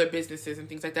or other businesses and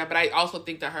things like that. But I also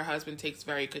think that her husband takes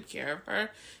very good care of her.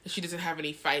 And she doesn't have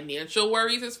any financial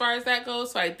worries as far as that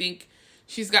goes. So I think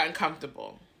she's gotten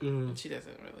comfortable. Mm-hmm. She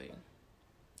doesn't really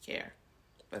care.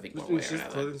 I think one way or another.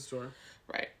 Clothing store.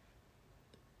 Right.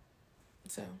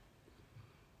 So.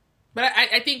 But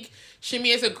I think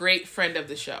Shamia is a great friend of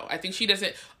the show. I think she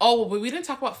doesn't... Oh, but we didn't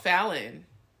talk about Fallon.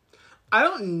 I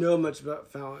don't know much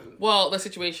about Fallon. Well, the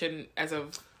situation as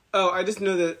of... Oh, I just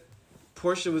know that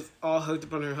Portia was all hooked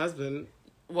up on her husband.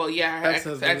 Well, yeah, her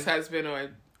ex-husband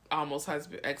or almost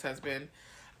ex-husband.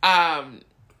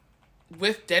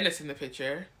 With Dennis in the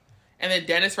picture. And then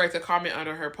Dennis writes a comment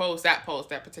under her post, that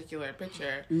particular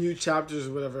picture. New chapters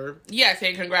or whatever. Yeah,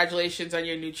 saying congratulations on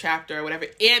your new chapter or whatever.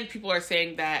 And people are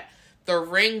saying that the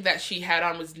ring that she had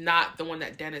on was not the one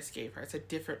that Dennis gave her. It's a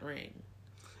different ring.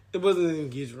 It wasn't an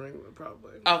engagement ring,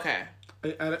 probably. Okay.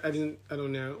 I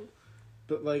don't know.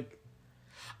 But, like...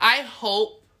 I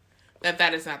hope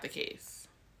that is not the case.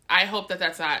 I hope that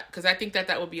that's not... Because I think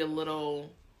that would be a little...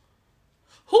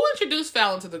 Who introduced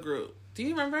Fallon to the group? Do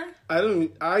you remember?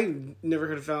 I never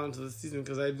heard of Fallon until this season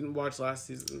because I didn't watch last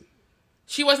season.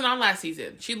 She wasn't on last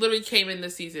season. She literally came in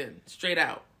this season, straight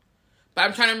out. But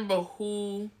I'm trying to remember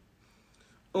who...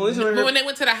 When they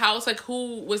went to the house, like,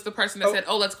 who was the person that said,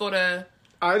 oh, let's go to...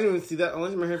 I didn't even see that.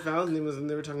 Only time I heard Fallon's name was when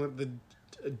they were talking about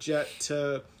the jet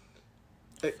to...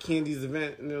 at Candy's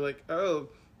event, and they're like, oh,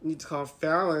 you need to call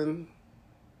Fallon.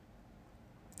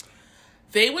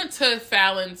 They went to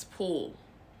Fallon's pool,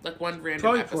 like one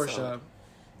random episode. Portia.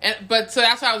 But so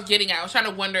that's what I was getting at. I was trying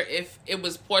to wonder if it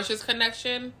was Portia's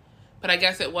connection, but I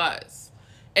guess it was.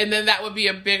 And then that would be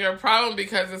a bigger problem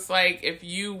because it's like if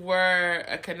you were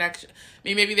a connection, I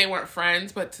mean, maybe they weren't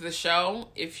friends, but to the show,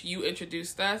 if you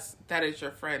introduced us, that is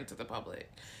your friend to the public.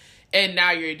 And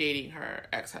now you're dating her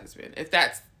ex-husband. If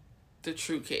that's the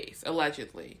true case,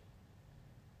 allegedly.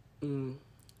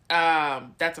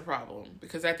 That's a problem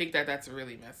because I think that's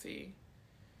really messy.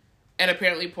 And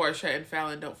apparently Portia and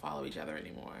Fallon don't follow each other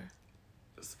anymore.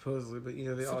 Supposedly, but you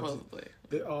know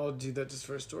they all do that just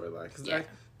for a storyline. Because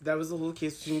that was the whole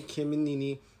case between Kim and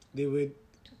Nene, they would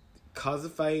cause a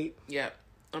fight. Yep.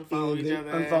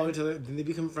 Unfollow each other. Then they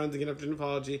become friends again after an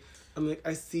apology. I'm like,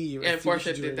 I see you. And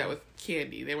Portia did that with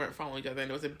Candy. They weren't following each other, and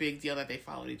it was a big deal that they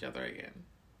followed each other again.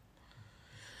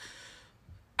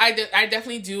 I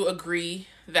definitely do agree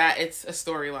that it's a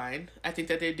storyline. I think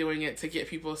that they're doing it to get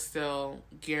people still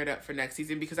geared up for next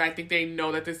season, because I think they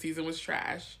know that this season was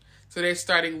trash. So they're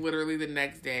starting literally the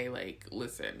next day, like,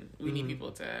 listen, we need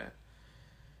people to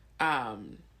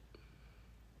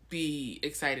be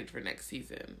excited for next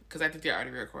season, because I think they're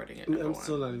already recording it. I'm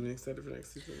still not even excited for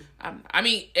next season. I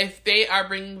mean, if they are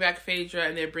bringing back Phaedra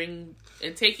and they're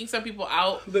taking some people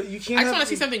out, but you can't. I just want to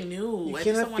see something new. You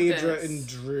can't have Phaedra and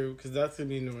Drew, because that's gonna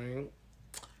be annoying.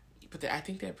 But I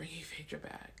think they're bringing Phaedra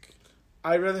back.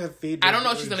 I'd rather have Phaedra. I don't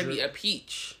know if she's gonna be a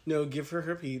peach. No, give her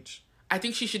her peach. I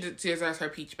think she should deserve her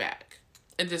peach back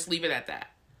and just leave it at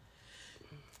that.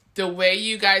 The way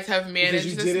you guys have managed this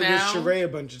now... Because you did it with Sheree a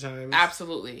bunch of times.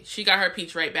 Absolutely. She got her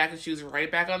peach right back, and she was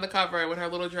right back on the cover with her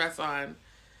little dress on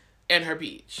and her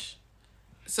peach.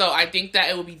 So I think that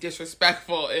it would be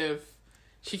disrespectful if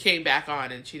she came back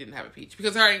on and she didn't have a peach.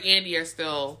 Because her and Andy are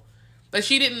still... Like,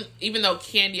 she didn't... Even though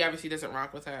Candy obviously doesn't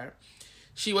rock with her,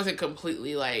 she wasn't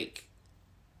completely, like,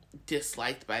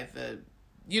 disliked by the...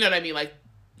 You know what I mean? Like,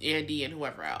 Andy and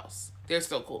whoever else. They're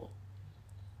still cool.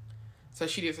 So I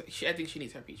think she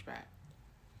needs her peach back.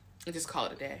 And just call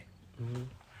it a day. Mm-hmm.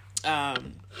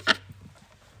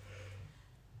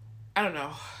 I don't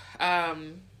know.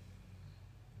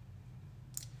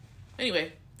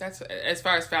 Anyway, that's as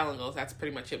far as Fallon goes. That's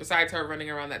pretty much it. Besides her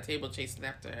running around that table chasing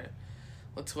after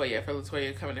Latoya, for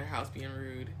Latoya coming to her house being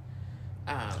rude.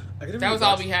 That was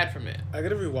all we had from it. I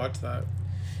gotta rewatch that.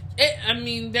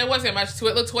 There wasn't much to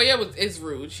it. Latoya is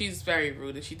rude. She's very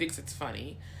rude, and she thinks it's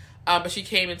funny. But she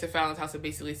came into Fallon's house and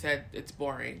basically said it's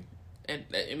boring. And,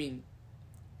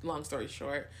 long story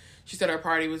short, she said her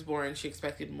party was boring. She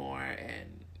expected more.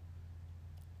 And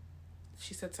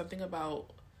she said something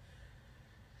about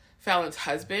Fallon's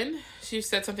husband. She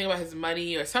said something about his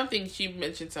money or something. She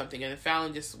mentioned something, and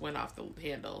Fallon just went off the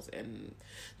handles. And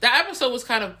that episode was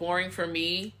kind of boring for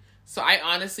me. So I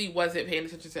honestly wasn't paying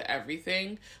attention to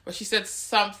everything. But she said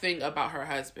something about her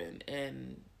husband,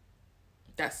 and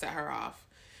that set her off.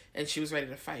 And she was ready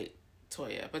to fight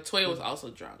Toya. But Toya was also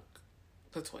drunk.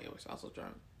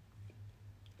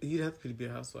 You'd have to be a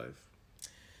housewife.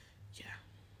 Yeah.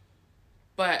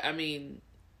 But,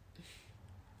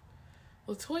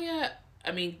 Latoya,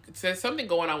 there's something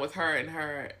going on with her and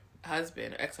her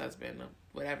husband, ex-husband,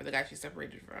 whatever, the guy she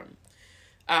separated from.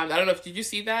 I don't know did you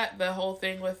see that? The whole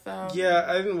thing with... Yeah,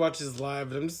 I didn't watch his live,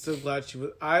 but I'm just so glad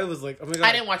I was like, oh my God.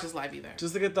 I didn't watch his live either.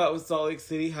 Just like I thought with Salt Lake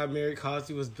City, how Mary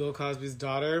Cosby was Bill Cosby's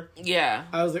daughter. Yeah.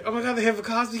 I was like, oh my God, they have a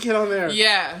Cosby kid on there.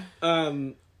 Yeah.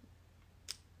 I'm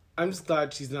just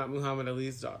glad she's not Muhammad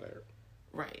Ali's daughter.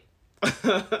 Right.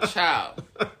 Child.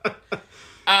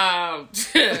 Yeah,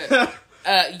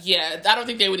 I don't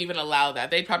think they would even allow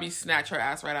that. They'd probably snatch her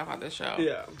ass right off the show.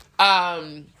 Yeah.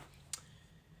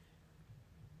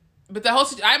 But the whole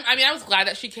I was glad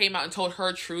that she came out and told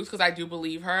her truth, because I do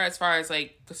believe her as far as,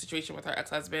 like, the situation with her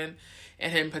ex-husband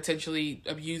and him potentially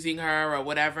abusing her or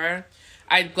whatever.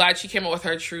 I'm glad she came out with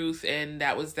her truth, and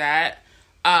that was that.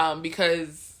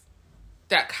 Because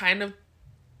that kind of...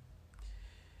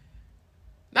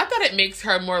 Not that it makes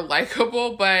her more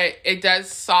likable, but it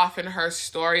does soften her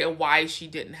story of why she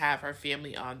didn't have her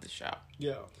family on the show.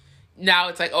 Yeah. Now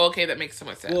it's like, oh, okay, that makes so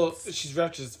much sense. Well, she's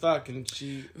ratchet as fuck, and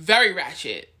she... Very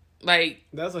ratchet. Like...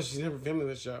 That's why she's never family in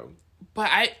the show. But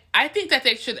I think that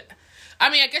they should... I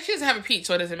guess she doesn't have a peach,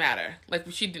 so it doesn't matter.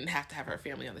 Like, she didn't have to have her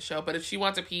family on the show. But if she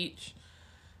wants a peach...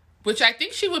 Which I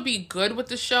think she would be good with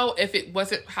the show if it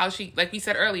wasn't how she... Like we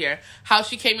said earlier, how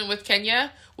she came in with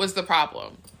Kenya was the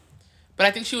problem. But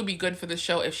I think she would be good for the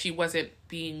show if she wasn't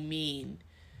being mean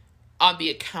on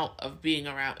the account of being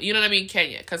around... You know what I mean?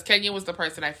 Kenya. Because Kenya was the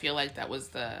person I feel like that was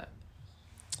the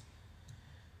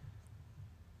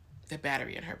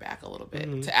battery in her back a little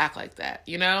bit, to act like that,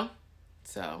 you know?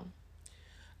 So,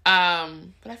 but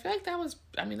I feel like that was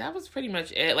pretty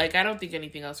much it. Like, I don't think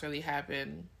anything else really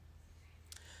happened.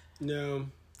 No.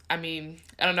 I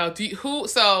don't know.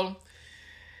 So,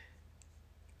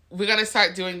 we're going to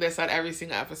start doing this on every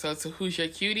single episode. So, who's your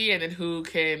cutie? And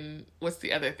then what's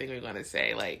the other thing we're going to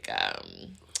say? Like,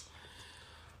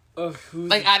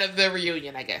 like out of the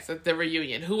reunion, I guess. The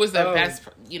reunion. Who was the best,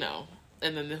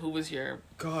 and then who was your...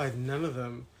 God, none of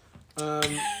them.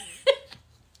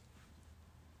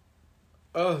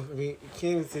 You can't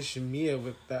even say Shamia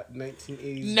with that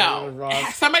 1980s... No.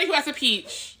 Somebody who has a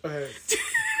peach. Okay.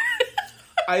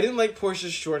 I didn't like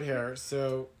Portia's short hair,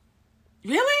 so...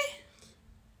 Really?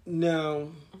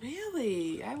 No.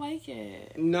 Really? I like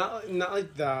it. Not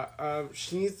like that.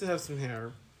 She needs to have some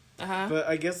hair. Uh-huh. But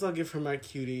I guess I'll give her my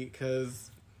cutie, because...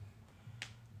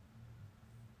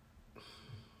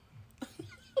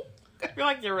 I feel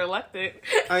like you're reluctant.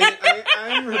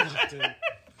 I'm reluctant.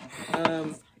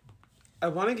 I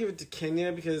want to give it to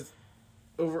Kenya, because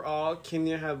overall,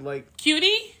 Kenya had, like...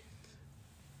 Cutie?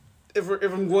 If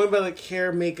I'm going by, like,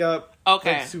 hair, makeup...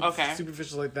 Okay, like,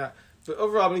 superficial like that. But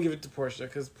overall, I'm going to give it to Portia,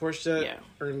 because Portia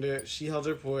earned it. She held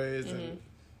her poise, and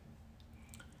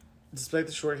despite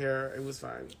the short hair, it was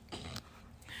fine.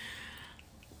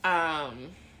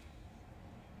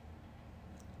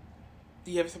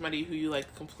 Do you have somebody who you,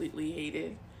 like, completely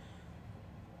hated?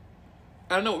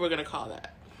 I don't know what we're going to call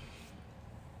that.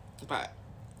 But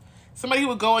somebody who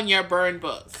would go in your burn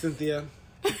book. Cynthia.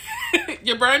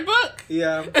 Your burn book?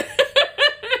 Yeah.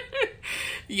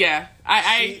 Yeah.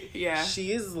 Yeah.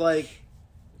 She is like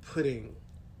pudding.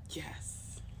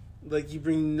 Yes. Like, you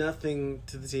bring nothing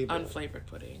to the table. Unflavored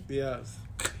pudding. Yes.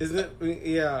 Isn't it?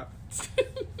 Yeah.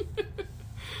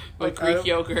 Like Greek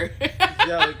yogurt.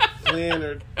 Yeah, like flan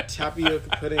or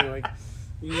tapioca pudding. Like,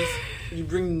 you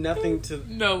bring nothing to...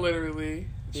 No, literally.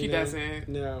 She doesn't.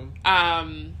 No.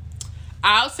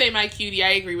 I'll say my cutie, I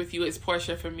agree with you, is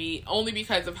Portia for me, only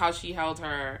because of how she held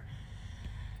her.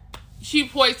 She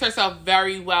poised herself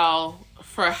very well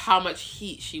for how much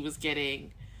heat she was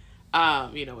getting,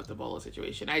 with the BOLO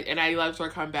situation. I loved her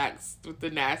comebacks with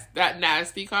that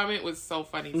nasty comment was so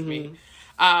funny to me.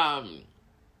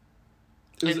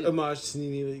 It was homage to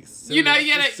Nene Leakes. So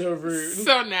so rude.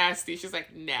 So nasty. She's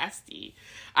like, nasty.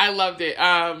 I loved it.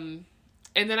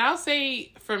 And then I'll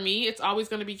say, for me, it's always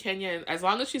going to be Kenya. And as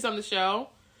long as she's on the show,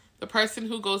 the person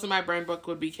who goes in my burn book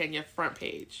would be Kenya front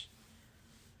page.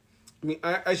 I mean,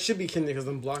 I should be Kenya because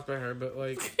I'm blocked by her, but,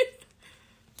 like,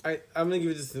 I'm going to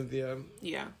give it to Cynthia.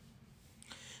 Yeah.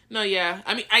 No, yeah.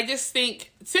 I mean, I just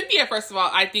think, Cynthia, first of all,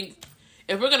 I think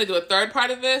if we're going to do a third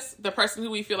part of this, the person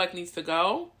who we feel like needs to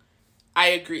go, I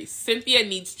agree. Cynthia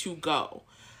needs to go.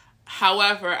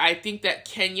 However, I think that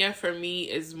Kenya, for me,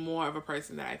 is more of a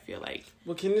person that I feel like...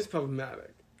 Well, Kenya's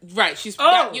problematic. Right. She's...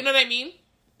 Oh! You know what I mean?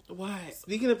 What?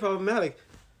 Speaking of problematic,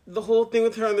 the whole thing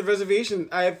with her on the reservation,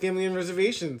 I have family on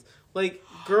reservations. Like,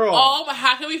 girl... Oh, but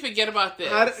how can we forget about this?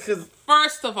 Because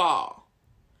first of all,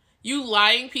 you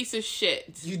lying piece of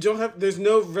shit. You don't have... There's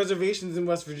no reservations in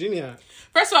West Virginia.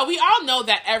 First of all, we all know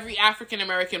that every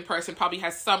African-American person probably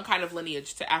has some kind of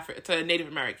lineage to Native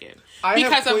American.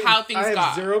 Because of how things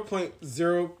got. I have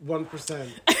 0.01%.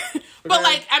 But,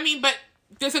 but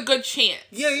there's a good chance.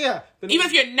 Yeah. But even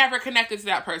if you're never connected to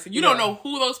that person. You don't know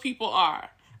who those people are.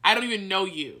 I don't even know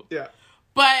you. Yeah.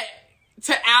 But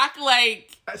to act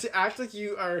like...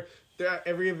 you are there at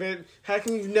every event. How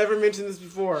come you've never mentioned this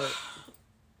before?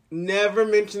 Never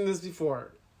mentioned this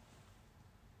before.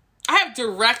 I have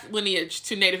direct lineage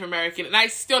to Native American, and I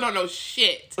still don't know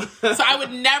shit. So I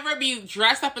would never be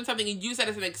dressed up in something and use that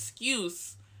as an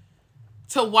excuse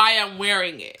to why I'm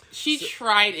wearing it. She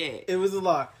tried it. It was a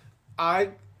lot.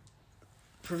 Perfect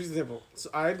example. So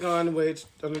I had gone away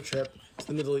on a trip to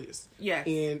the Middle East. Yes.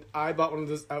 And I bought one of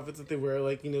those outfits that they wear,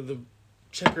 like, the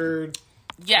checkered...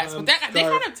 Yes, but they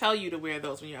kind of tell you to wear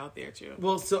those when you're out there, too.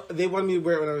 Well, so they wanted me to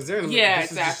wear it when I was there. And I'm like,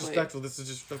 this is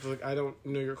disrespectful. Like, I don't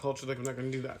know your culture. Like, I'm not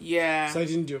going to do that. Yeah. So I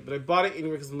didn't do it. But I bought it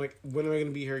anyway because I'm like, when am I going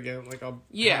to be here again? Like, I'll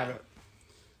have it.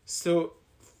 So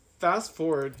fast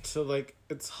forward to, like,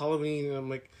 it's Halloween. And I'm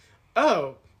like,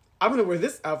 oh, I'm going to wear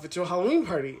this outfit to a Halloween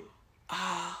party.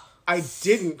 I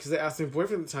didn't because I asked my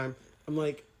boyfriend at the time. I'm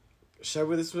like, should I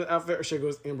wear this outfit or should I go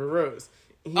as Amber Rose?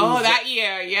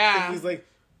 Year, yeah. And he's like,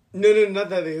 no, not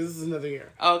that day. This is another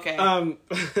year. Okay.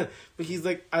 But he's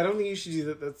like, I don't think you should do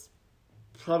that. That's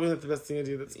probably not the best thing to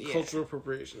do. That's cultural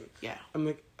appropriation. Yeah. I'm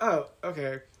like, oh,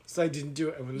 okay. So I didn't do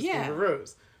it. I went to Amber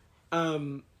Rose.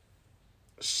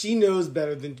 She knows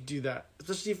better than to do that.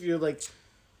 Especially if you're like,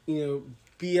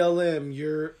 BLM,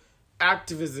 your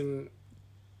activism,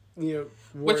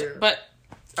 warrior. But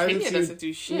Kenya doesn't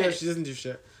do shit. No, she doesn't do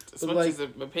shit. As much as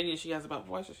the opinion she has about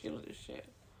voices, she don't do shit.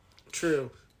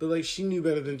 True. But, like, she knew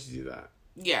better than to do that.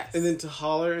 Yes. And then to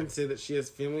holler and say that she has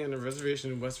family on a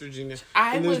reservation in West Virginia.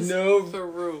 There's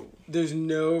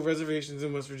no reservations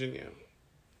in West Virginia.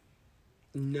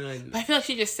 None. But I feel like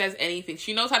she just says anything.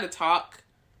 She knows how to talk.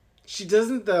 She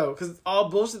doesn't, though, because it's all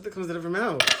bullshit that comes out of her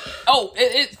mouth. Oh,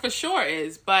 it for sure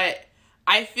is. But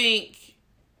I think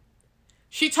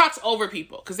she talks over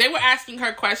people. Because they were asking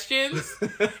her questions.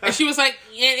 And she was like,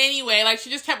 anyway, like, she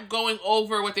just kept going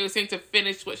over what they were saying to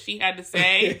finish what she had to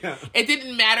say. Yeah. It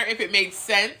didn't matter if it made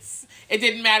sense. It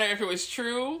didn't matter if it was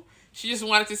true. She just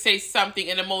wanted to say something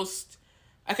in the most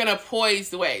like in a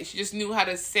poised way. She just knew how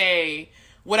to say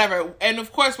whatever. And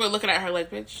of course, we're looking at her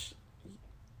like, bitch,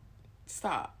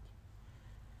 stop.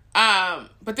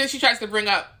 But then she tries to bring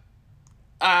up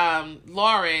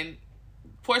Lauren,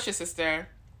 Portia's sister,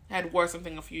 had wore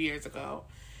something a few years ago.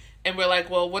 And we're like,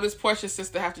 well, what does Portia's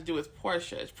sister have to do with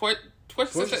Portia?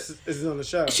 Portia's sister isn't on the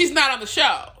show. She's not on the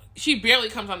show. She barely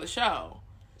comes on the show.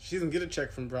 She doesn't get a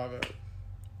check from Bravo.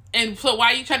 And so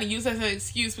why are you trying to use that as an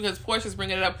excuse because Portia's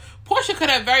bringing it up? Portia could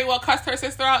have very well cussed her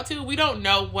sister out too. We don't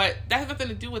know what... That has nothing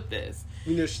to do with this.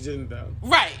 We know she didn't though.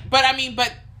 Right. But I mean,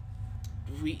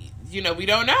 we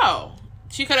don't know.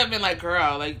 She could have been like,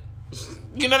 girl, like...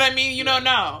 You know what I mean? You don't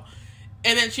know.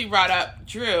 And then she brought up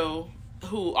Drew,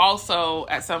 who also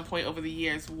at some point over the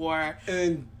years wore...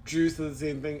 And Drew said the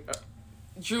same thing.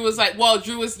 Drew was like... Well,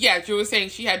 Drew was saying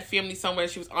she had family somewhere.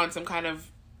 She was on some kind of...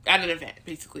 At an event,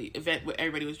 basically. Event where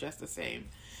everybody was dressed the same.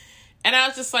 And I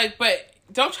was just like, but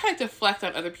don't try to deflect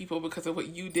on other people because of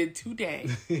what you did today.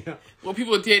 Yeah. What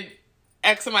people did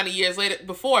X amount of years later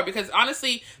before. Because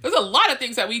honestly, there's a lot of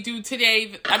things that we do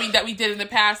today, that we did in the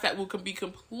past that can be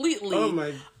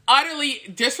completely, utterly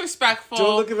disrespectful.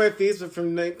 Don't look at my Facebook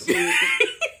from 19...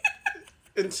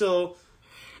 until...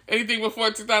 Anything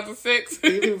before 2006?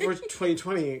 Anything before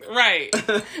 2020. Right.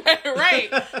 Right.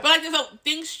 But like,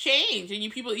 things change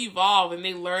and people evolve and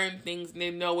they learn things and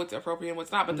they know what's appropriate and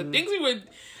what's not. But the things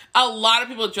a lot of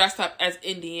people dressed up as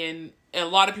Indian and a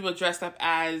lot of people dressed up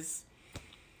as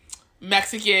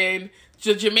Mexican.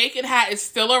 The Jamaican hat is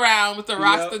still around with the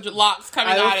Rasta locks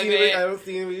coming out of it. I don't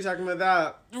see what you're talking about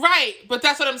that. Right. But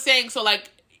that's what I'm saying. So like,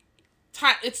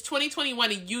 it's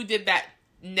 2021 and you did that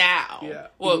now. Yeah.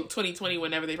 Well, 2020,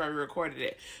 whenever they probably recorded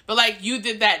it. But, like, you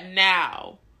did that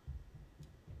now.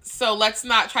 So let's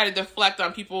not try to deflect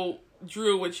on people.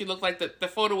 Drew, when she looked like the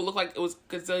photo would look like it was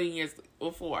gazillion years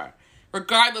before.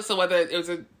 Regardless of whether it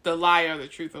was the lie or the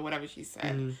truth or whatever she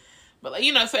said. Mm-hmm. But,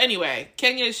 like, so anyway,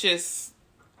 Kenya is just...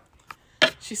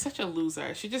 She's such a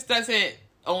loser. She just doesn't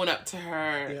own up to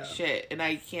her shit. And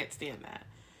I can't stand that.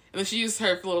 And then she used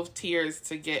her little tears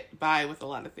to get by with a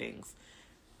lot of things.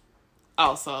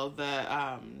 Also,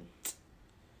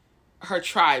 her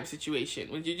tribe situation.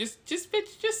 When you just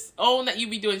own that you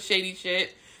be doing shady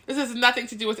shit. This has nothing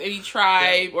to do with any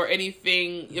tribe or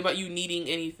anything about you needing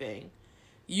anything.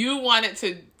 You wanted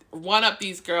to one-up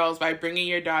these girls by bringing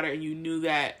your daughter, and you knew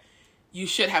that you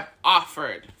should have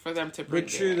offered for them to bring.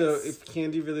 But true though, if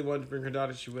Candy really wanted to bring her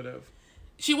daughter, she would have.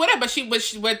 She would have, but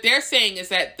what they're saying is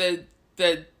that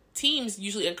the teams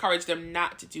usually encourage them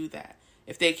not to do that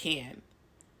if they can.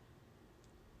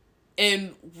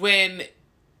 And when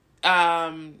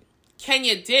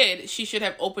Kenya did, she should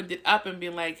have opened it up and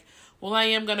been like, well, I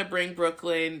am going to bring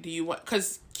Brooklyn. Do you want...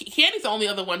 Because Candy's the only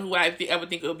other one who I would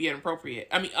think it would be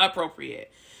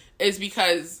appropriate, is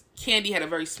because Candy had a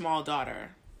very small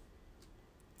daughter.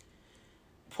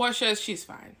 Portia, she's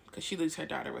fine, because she leaves her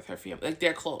daughter with her family. Like,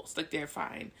 they're close. Like, they're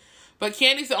fine. But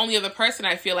Candy's the only other person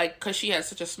I feel like, because she has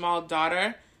such a small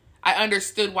daughter, I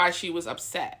understood why she was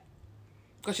upset.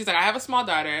 Because she's like, I have a small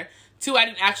daughter. 2, I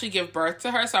didn't actually give birth to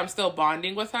her, so I'm still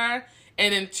bonding with her.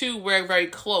 And then 2, we're very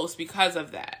close because of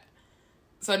that.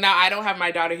 So now I don't have my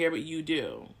daughter here, but you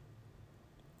do.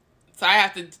 So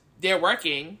they're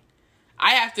working.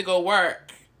 I have to go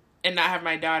work and not have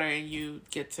my daughter, and you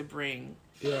get to bring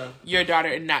your daughter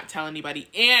and not tell anybody.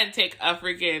 And take a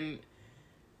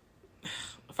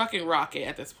fucking rocket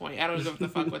at this point. I don't know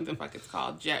what the fuck it's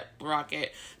called. Jet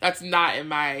rocket. That's not in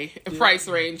my price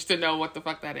range to know what the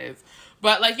fuck that is.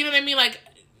 But, like, you know what I mean? Like,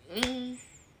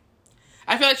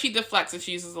 I feel like she deflects and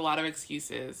she uses a lot of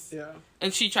excuses. Yeah.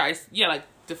 And she tries, like,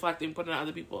 deflecting, putting on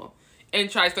other people.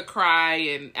 And tries to cry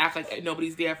and act like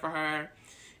nobody's there for her.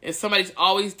 And somebody's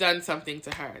always done something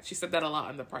to her. She said that a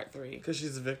lot in the part 3. Because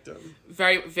she's a victim.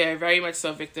 Very, very, very much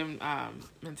so victim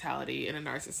mentality and a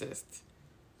narcissist.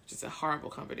 Which is a horrible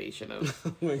combination of...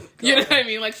 Oh my God. You know what I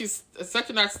mean? Like, she's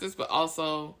such a narcissist, but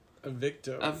also... A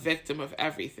victim of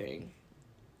everything.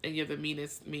 And you're the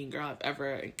mean girl I've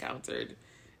ever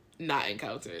not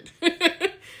encountered.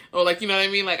 Or, like, you know what I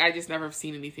mean? Like, I just never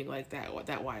seen anything like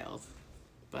that wild.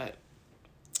 But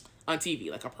on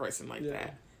TV, like a person like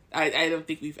that. I don't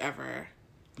think we've ever...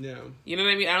 No. You know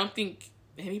what I mean? I don't think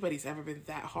anybody's ever been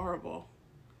that horrible.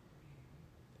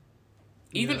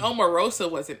 Even Omarosa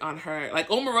wasn't on her. Like,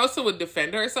 Omarosa would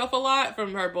defend herself a lot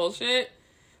from her bullshit.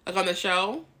 Like, on the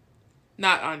show.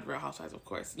 Not on Real Housewives, of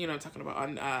course. You know what I'm talking about.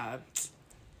 On,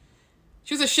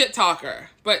 she was a shit talker.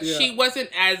 But she wasn't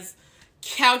as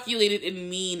calculated and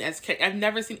mean as Kenya. I've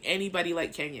never seen anybody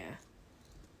like Kenya.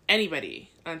 Anybody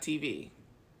on TV.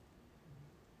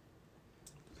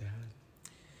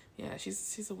 Yeah,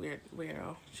 she's a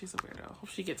weirdo. She's a weirdo. Hope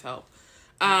she gets help.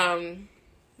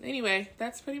 Anyway,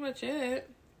 that's pretty much it.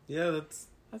 Yeah,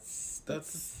 that's the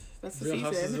Real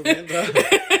Houses season. of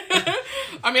Atlanta.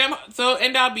 I mean, so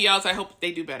end all be alls. I hope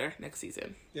they do better next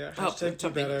season. Yeah, I hope hashtag do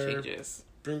something better. changes.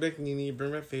 Bring back Nene,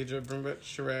 bring back Phaedra, bring back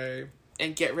Sheree.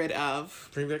 And get rid of.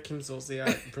 Bring back Kim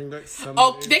Zolciak. Bring back somebody.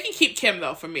 Oh, they can keep Kim,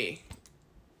 though, for me.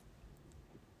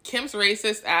 Kim's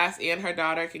racist ass and her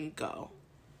daughter can go.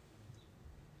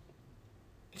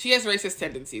 She has racist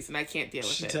tendencies, and I can't deal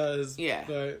with it. She does. Yeah.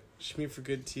 But she made for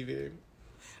good TV.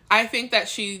 I think that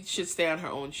she should stay on her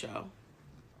own show.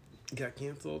 Got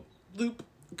canceled. Loop.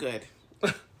 Good.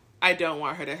 I don't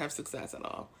want her to have success at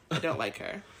all. I don't like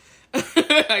her.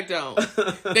 I don't.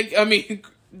 I mean,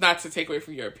 not to take away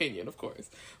from your opinion, of course.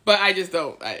 But I just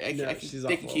don't. She's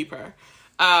they awful. can keep her.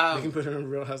 They can put her in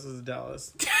Real Houses of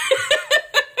Dallas.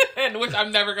 And which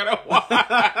I'm never going to watch.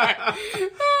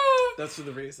 That's for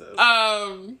the racists.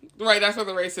 Right, that's where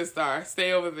the racists are.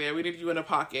 Stay over there. We need you in a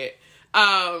pocket.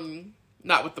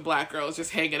 Not with the black girls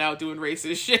just hanging out doing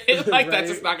racist shit. Like, right?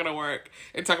 That's just not gonna work.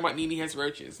 And talking about Nene has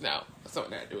roaches. No, that's not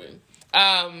what they're doing.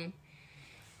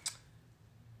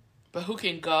 But who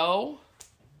can go?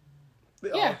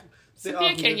 They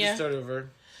Cynthia Kenya. Start over.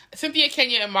 Cynthia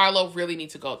Kenya and Marlo really need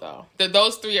to go, though.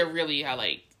 Those three are really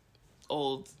like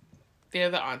old. They're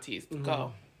the aunties. Mm-hmm.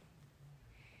 Go.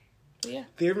 But yeah.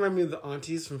 They remind me of the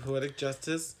aunties from Poetic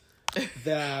Justice.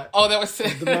 That was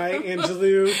the Maya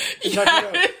Angelou. Talking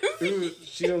about, ooh,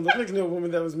 she don't look like no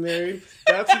woman that was married.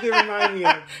 That's who they remind me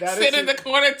of. Sit in the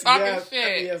corner talking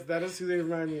shit. Yes, that is who they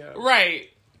remind me of. Right.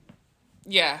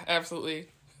 Yeah, absolutely.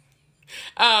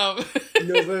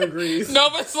 Nova agrees.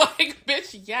 Nova's like,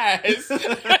 bitch, yes. In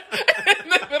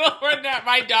the middle of her nap,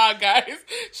 my dog, guys.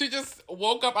 She just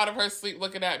woke up out of her sleep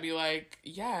looking at me like,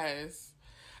 yes.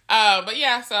 But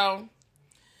yeah, so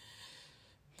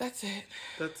that's it.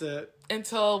 That's it.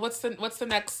 Until what's the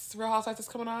next Real Housewives that's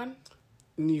coming on?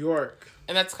 New York.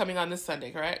 And that's coming on this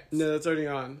Sunday, correct? No, that's already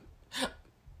on.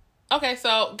 Okay,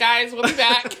 so guys, we'll be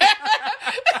back.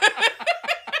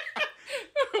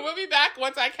 We'll be back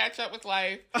once I catch up with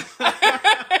life.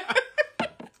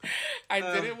 I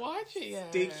didn't watch it yet.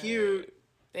 Stay cute.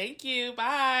 Thank you.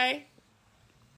 Bye.